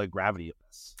understands the gravity of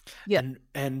this. Yeah.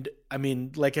 And I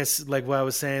mean, like what I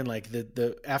was saying, like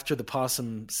the after the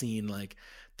possum scene, like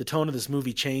the tone of this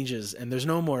movie changes, and there's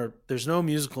no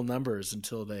musical numbers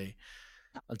until the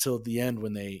end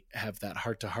when they have that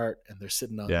heart to heart and they're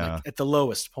sitting on like, at the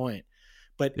lowest point.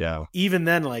 But even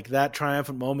then, like that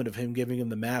triumphant moment of him giving him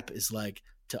the map is like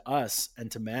to us and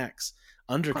to Max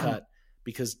undercut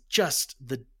because just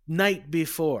the night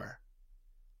before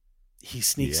he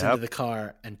sneaks into the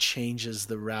car and changes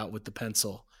the route with the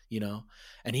pencil,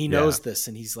 and he knows this,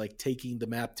 and he's like taking the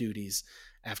map duties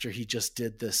after he just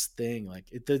did this thing. Like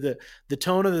the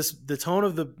tone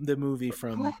of the movie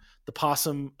from the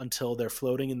possum until they're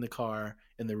floating in the car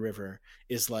in the river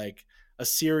is like a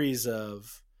series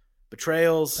of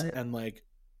betrayals and like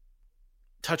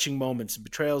touching moments,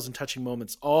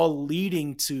 all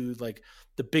leading to like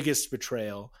the biggest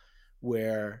betrayal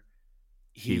where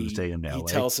he was taken down. He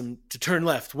tells him to turn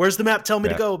left. Where's the map? Tell me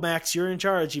to go, Max. You're in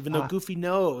charge. Even though Goofy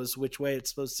knows which way it's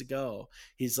supposed to go,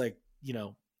 he's like,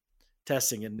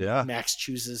 testing, and Max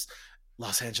chooses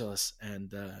Los Angeles,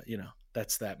 and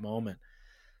that's that moment.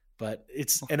 But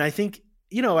and I think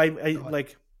I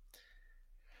like.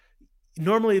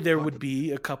 Normally there would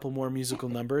be a couple more musical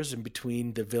numbers in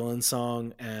between the villain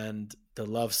song and the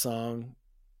love song.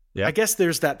 Yeah. I guess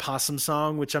there's that possum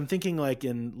song, which I'm thinking like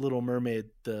in Little Mermaid,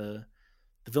 the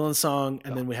villain song,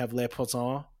 and then we have Les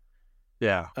Poissons.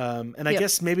 Yeah. And I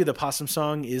guess maybe the possum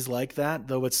song is like that,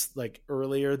 though it's like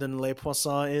earlier than Les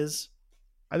Poissons is.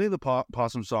 I think the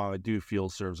possum song, I do feel,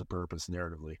 serves a purpose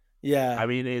narratively. Yeah. I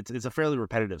mean, it's a fairly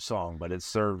repetitive song, but it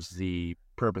serves the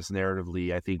purpose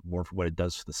narratively, I think, more for what it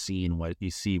does for the scene, what you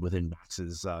see within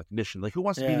Max's condition. Like, who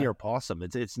wants to be near a possum?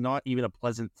 It's not even a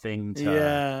pleasant thing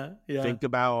to think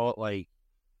about. Like,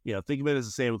 think of it as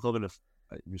the same equivalent of,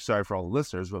 I'm sorry for all the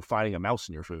listeners, but finding a mouse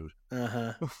in your food.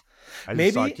 Uh-huh. I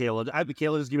just saw Kayla.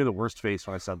 Kayla just gave me the worst face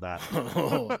when I said that.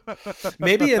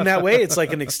 Maybe in that way, it's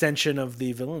like an extension of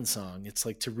the villain song. It's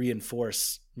like to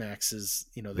reinforce Max's,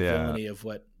 the villainy of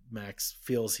what Max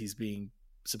feels he's being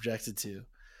subjected to.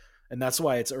 And that's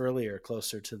why it's earlier,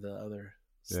 closer to the other.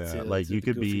 Yeah, like you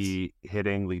could be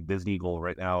hitting the Disney goal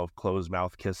right now of closed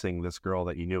mouth kissing this girl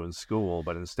that you knew in school,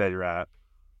 but instead you're at,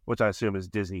 which I assume is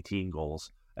Disney teen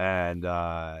goals. And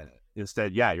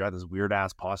instead, you're at this weird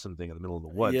ass possum thing in the middle of the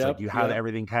woods. Like you have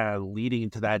everything kind of leading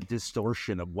to that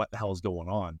distortion of what the hell's going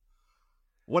on.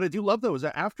 What I do love, though, is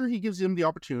that after he gives him the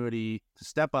opportunity to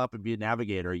step up and be a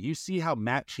navigator, you see how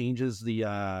Matt changes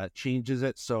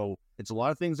it. So it's a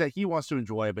lot of things that he wants to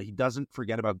enjoy, but he doesn't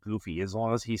forget about Goofy as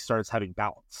long as he starts having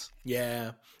balance.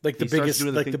 Yeah, like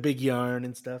the big yarn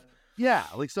and stuff. Yeah,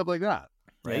 like stuff like that,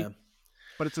 right? Yeah.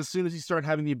 But it's as soon as he started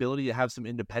having the ability to have some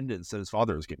independence that his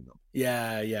father was giving him.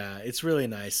 Yeah, it's really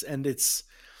nice, and it's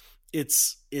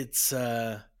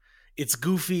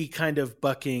Goofy kind of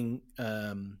bucking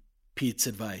Pete's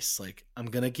advice. Like, I'm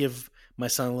gonna give my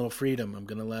son a little freedom. I'm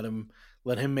gonna let him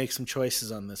make some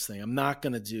choices on this thing. I'm not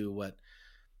gonna do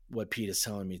what Pete is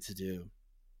telling me to do.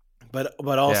 But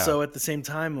also at the same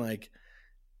time, like,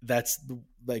 that's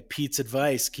like Pete's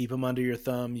advice, keep him under your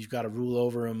thumb. You've got to rule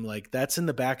over him. Like, that's in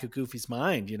the back of Goofy's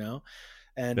mind,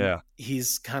 and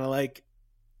he's kind of like,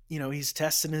 he's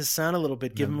testing his son a little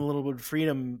bit, give him a little bit of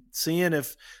freedom, seeing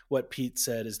if what Pete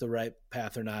said is the right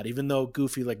path or not, even though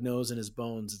Goofy like knows in his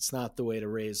bones, it's not the way to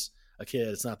raise a kid.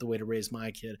 It's not the way to raise my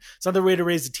kid. It's not the way to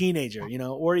raise a teenager,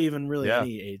 or even really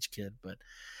any age kid. But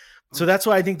so that's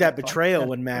why I think that betrayal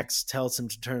when Max tells him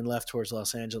to turn left towards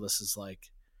Los Angeles is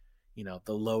like,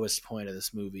 the lowest point of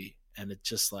this movie. and it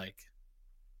just like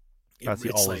That's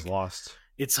the all is lost.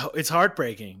 It's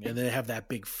heartbreaking. And then they have that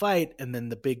big fight, and then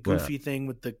the big goofy thing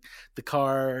with the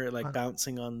car like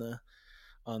bouncing on the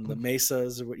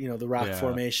mesas, or the rock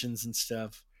formations and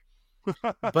stuff.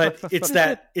 But it's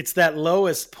that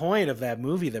lowest point of that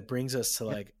movie that brings us to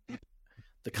like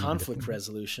the conflict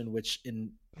resolution, which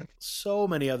in so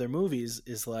many other movies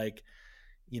is like,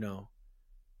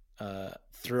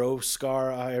 throw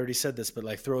Scar. I already said this, but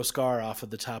like throw Scar off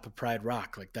of the top of Pride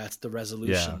Rock. Like that's the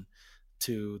resolution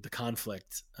to the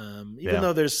conflict. Even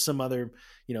though there's some other,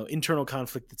 internal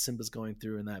conflict that Simba's going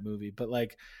through in that movie, but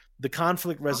like the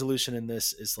conflict resolution in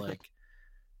this is like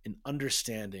an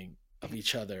understanding of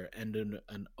each other and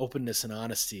an openness and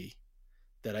honesty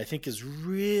that I think is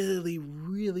really,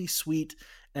 really sweet.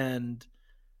 And,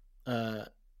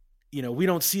 we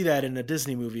don't see that in a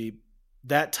Disney movie,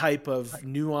 that type of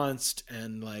nuanced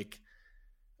and like,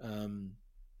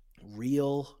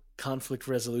 real conflict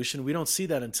resolution. We don't see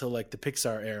that until like the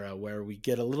Pixar era, where we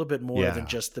get a little bit more than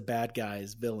just the bad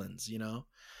guys, villains,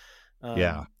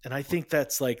 And I think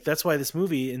that's why this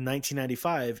movie in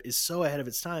 1995 is so ahead of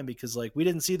its time, because like we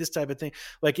didn't see this type of thing.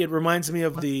 Like it reminds me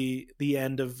of the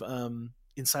end of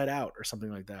Inside Out or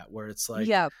something like that, where it's like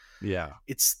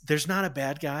there's not a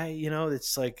bad guy,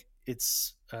 it's like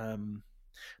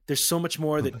there's so much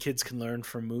more that kids can learn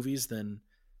from movies than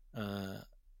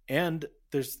and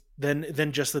there's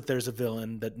then just that there's a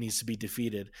villain that needs to be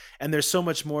defeated, and there's so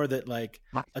much more that like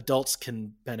adults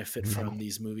can benefit from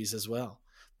these movies as well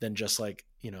than just like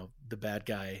the bad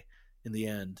guy in the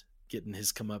end getting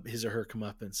his or her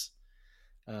comeuppance.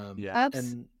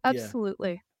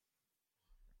 Absolutely.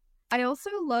 I also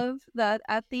love that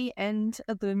at the end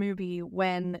of the movie,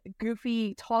 when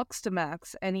Goofy talks to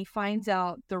Max and he finds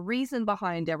out the reason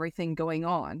behind everything going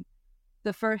on,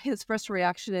 his first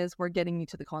reaction is, "We're getting you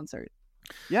to the concert."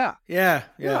 Yeah.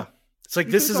 It's like,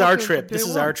 this is our trip. This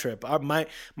is our trip.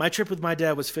 My trip with my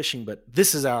dad was fishing, but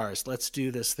this is ours. Let's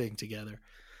do this thing together.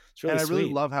 It's really sweet. I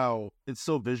really love how it's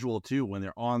so visual too when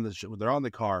they're on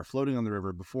the car floating on the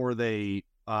river before they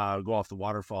go off the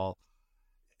waterfall.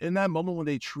 In that moment when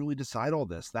they truly decide all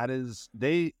this, that is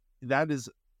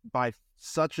by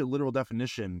such a literal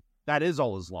definition, that is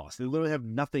all is lost. They literally have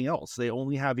nothing else. They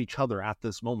only have each other at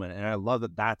this moment. And I love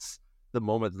that that's the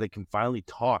moment that they can finally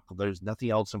talk. There's nothing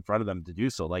else in front of them to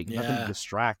do so, like nothing to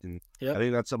distract. And I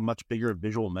think that's a much bigger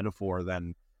visual metaphor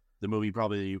than the movie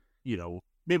probably,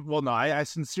 maybe, well, no, I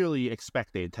sincerely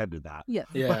expect they intended that. Yeah.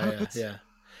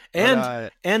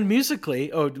 And musically,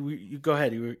 you go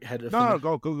ahead. You had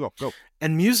go.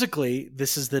 And musically,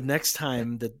 this is the next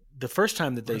time the first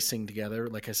time that they sing together,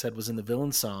 like I said, was in the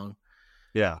Villain Song.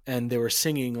 Yeah. And they were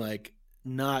singing like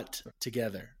not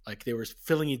together. Like they were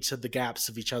filling each of the gaps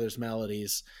of each other's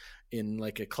melodies in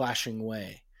like a clashing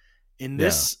way. In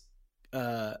this,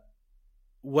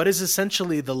 what is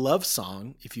essentially the love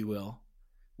song, if you will,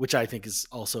 which I think is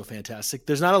also fantastic.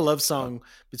 There's not a love song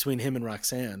between him and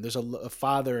Roxanne. There's a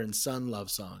father and son love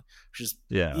song, which is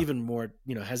even more,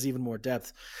 has even more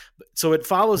depth. So it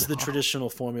follows the traditional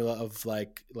formula of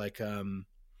like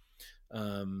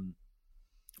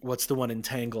what's the one,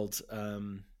 Entangled?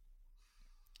 Oh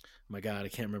my God, I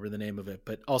can't remember the name of it,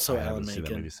 but also Alan Menken.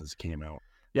 That movie since it came out.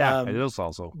 Yeah, it is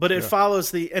also. But it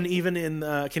follows and even in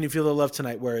Can You Feel the Love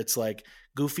Tonight, where it's like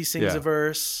Goofy sings a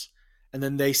verse, and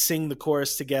then they sing the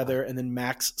chorus together, and then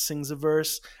Max sings a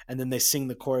verse, and then they sing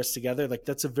the chorus together. Like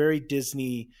that's a very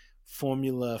Disney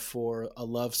formula for a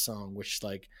love song, which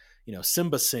like,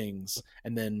 Simba sings,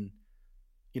 and then,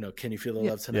 Can You Feel the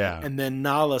Love Tonight? Yeah. And then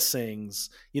Nala sings,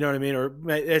 you know what I mean? Or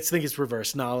I think it's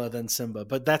reverse, Nala, then Simba.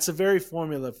 But that's a very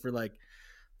formula for like,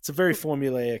 it's a very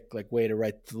formulaic like way to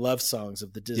write the love songs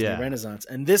of the Disney Renaissance.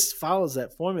 And this follows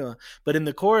that formula. But in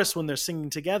the chorus, when they're singing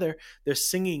together,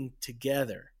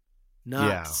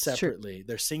 not separately. Sure.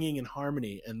 They're singing in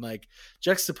harmony, and like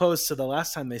juxtaposed to the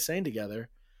last time they sang together.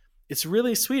 It's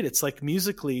really sweet. It's like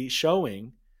musically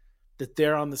showing that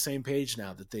they're on the same page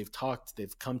now, that they've talked,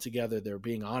 they've come together, they're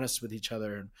being honest with each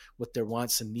other and what their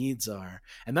wants and needs are.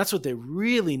 And that's what they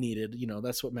really needed.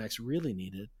 That's what Max really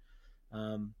needed.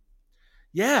 And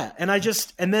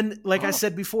then, like I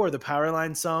said before, the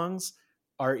Powerline songs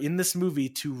are in this movie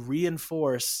to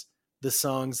reinforce the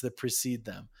songs that precede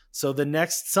them. So the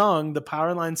next song, the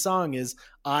Powerline song, is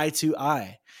Eye to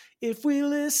Eye. If we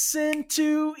listen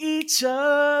to each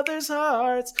other's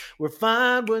hearts, we're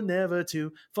fine, we're never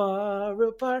too far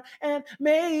apart. And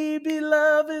maybe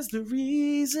love is the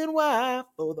reason why,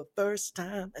 for the first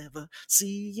time ever,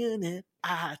 seeing it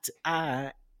eye to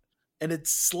eye. And it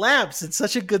slaps. It's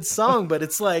such a good song, but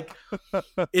it's like,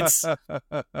 it's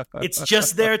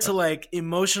just there to like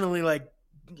emotionally like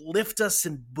lift us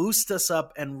and boost us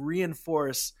up and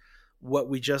reinforce what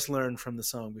we just learned from the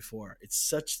song before.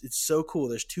 It's so cool.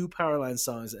 There's 2 Powerline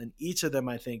songs, and each of them,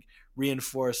 I think,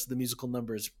 reinforce the musical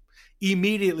numbers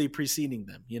immediately preceding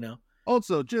them, you know?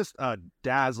 Also, just a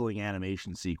dazzling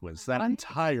animation sequence. That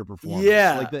entire performance.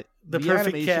 Yeah. Like the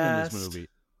perfect animation cast. in this movie.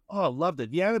 Oh, I loved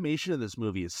it. The animation in this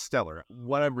movie is stellar.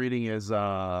 What I'm reading is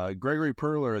Gregory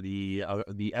Perler,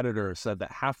 the editor, said that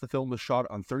half the film was shot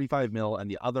on 35 mil and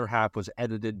the other half was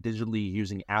edited digitally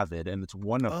using Avid, and it's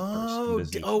one of the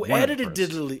first. Edited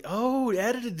digitally. Oh,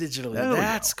 edited digitally.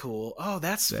 That's cool. Oh,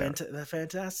 that's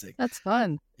fantastic. That's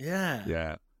fun. Yeah.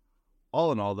 Yeah.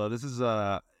 All in all, though, this is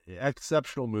a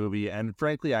exceptional movie, and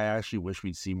frankly, I actually wish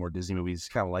we'd see more Disney movies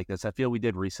kind of like this. I feel we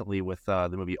did recently with the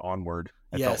movie Onward.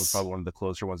 I thought was probably one of the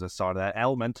closer ones I saw to that.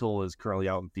 Elemental is currently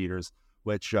out in theaters,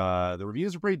 which the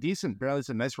reviews are pretty decent. Apparently, it's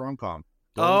a nice rom-com.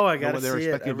 I gotta see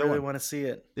it. I really want to see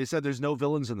it. They said there's no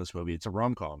villains in this movie. It's a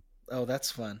rom-com. Oh,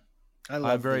 that's fun.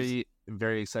 I'm very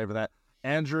excited for that.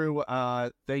 Andrew,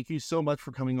 thank you so much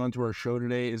for coming on to our show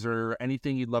today. Is there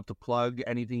anything you'd love to plug?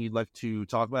 Anything you'd like to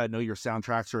talk about? I know your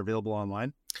soundtracks are available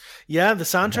online. Yeah, the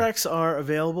soundtracks are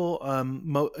available.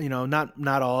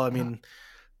 Not all. I mean,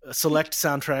 select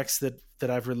soundtracks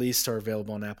that I've released are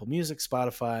available on Apple Music,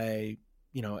 Spotify,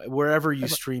 wherever you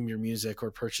stream your music or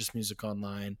purchase music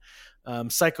online.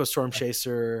 Psycho, Storm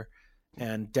Chaser,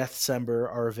 and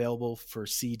Deathcember are available for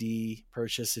CD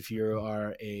purchase. If you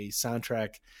are a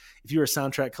soundtrack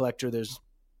collector, there's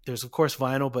of course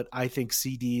vinyl, but I think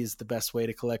CD is the best way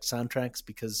to collect soundtracks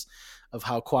because of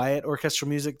how quiet orchestral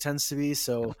music tends to be.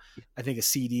 So I think a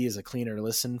CD is a cleaner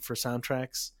listen for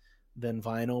soundtracks than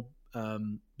vinyl,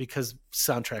 because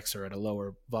soundtracks are at a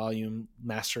lower volume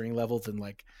mastering level than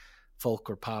like folk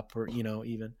or pop or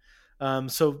even.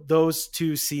 So those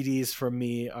 2 CDs from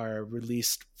me are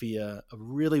released via a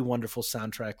really wonderful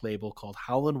soundtrack label called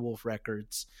Howlin' Wolf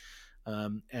Records.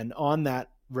 And on that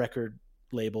record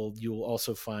label, you will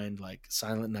also find like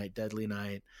Silent Night, Deadly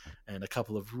Night, and a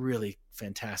couple of really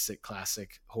fantastic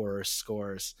classic horror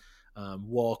scores.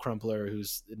 Wall Crumpler,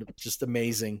 who's just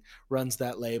amazing, runs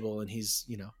that label, and he's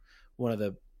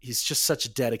he's just such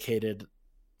a dedicated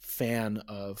fan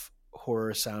of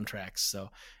horror soundtracks, so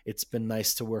it's been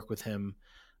nice to work with him.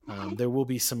 There will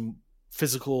be some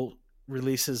physical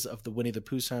releases of the Winnie the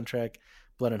Pooh soundtrack,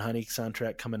 Blood and Honey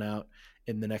soundtrack coming out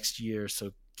in the next year,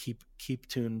 so keep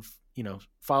tuned.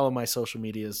 Follow my social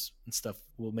medias and stuff.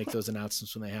 We'll make those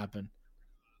announcements when they happen.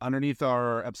 Underneath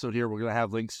our episode here, we're going to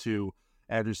have links to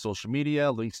Andrew's social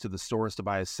media, links to the stores to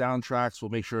buy his soundtracks. We'll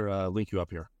make sure to link you up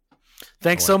here.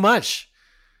 Thanks so much.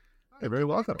 You're very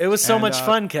welcome. It was so much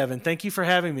fun, Kevin. Thank you for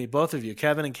having me, both of you,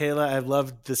 Kevin and Kayla. I've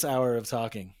loved this hour of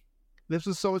talking. This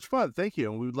was so much fun. Thank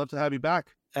you. And we would love to have you back.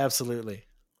 Absolutely.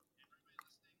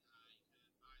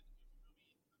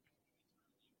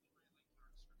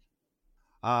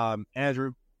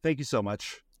 Andrew, thank you so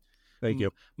much. Thank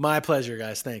you. My pleasure,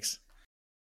 guys. Thanks.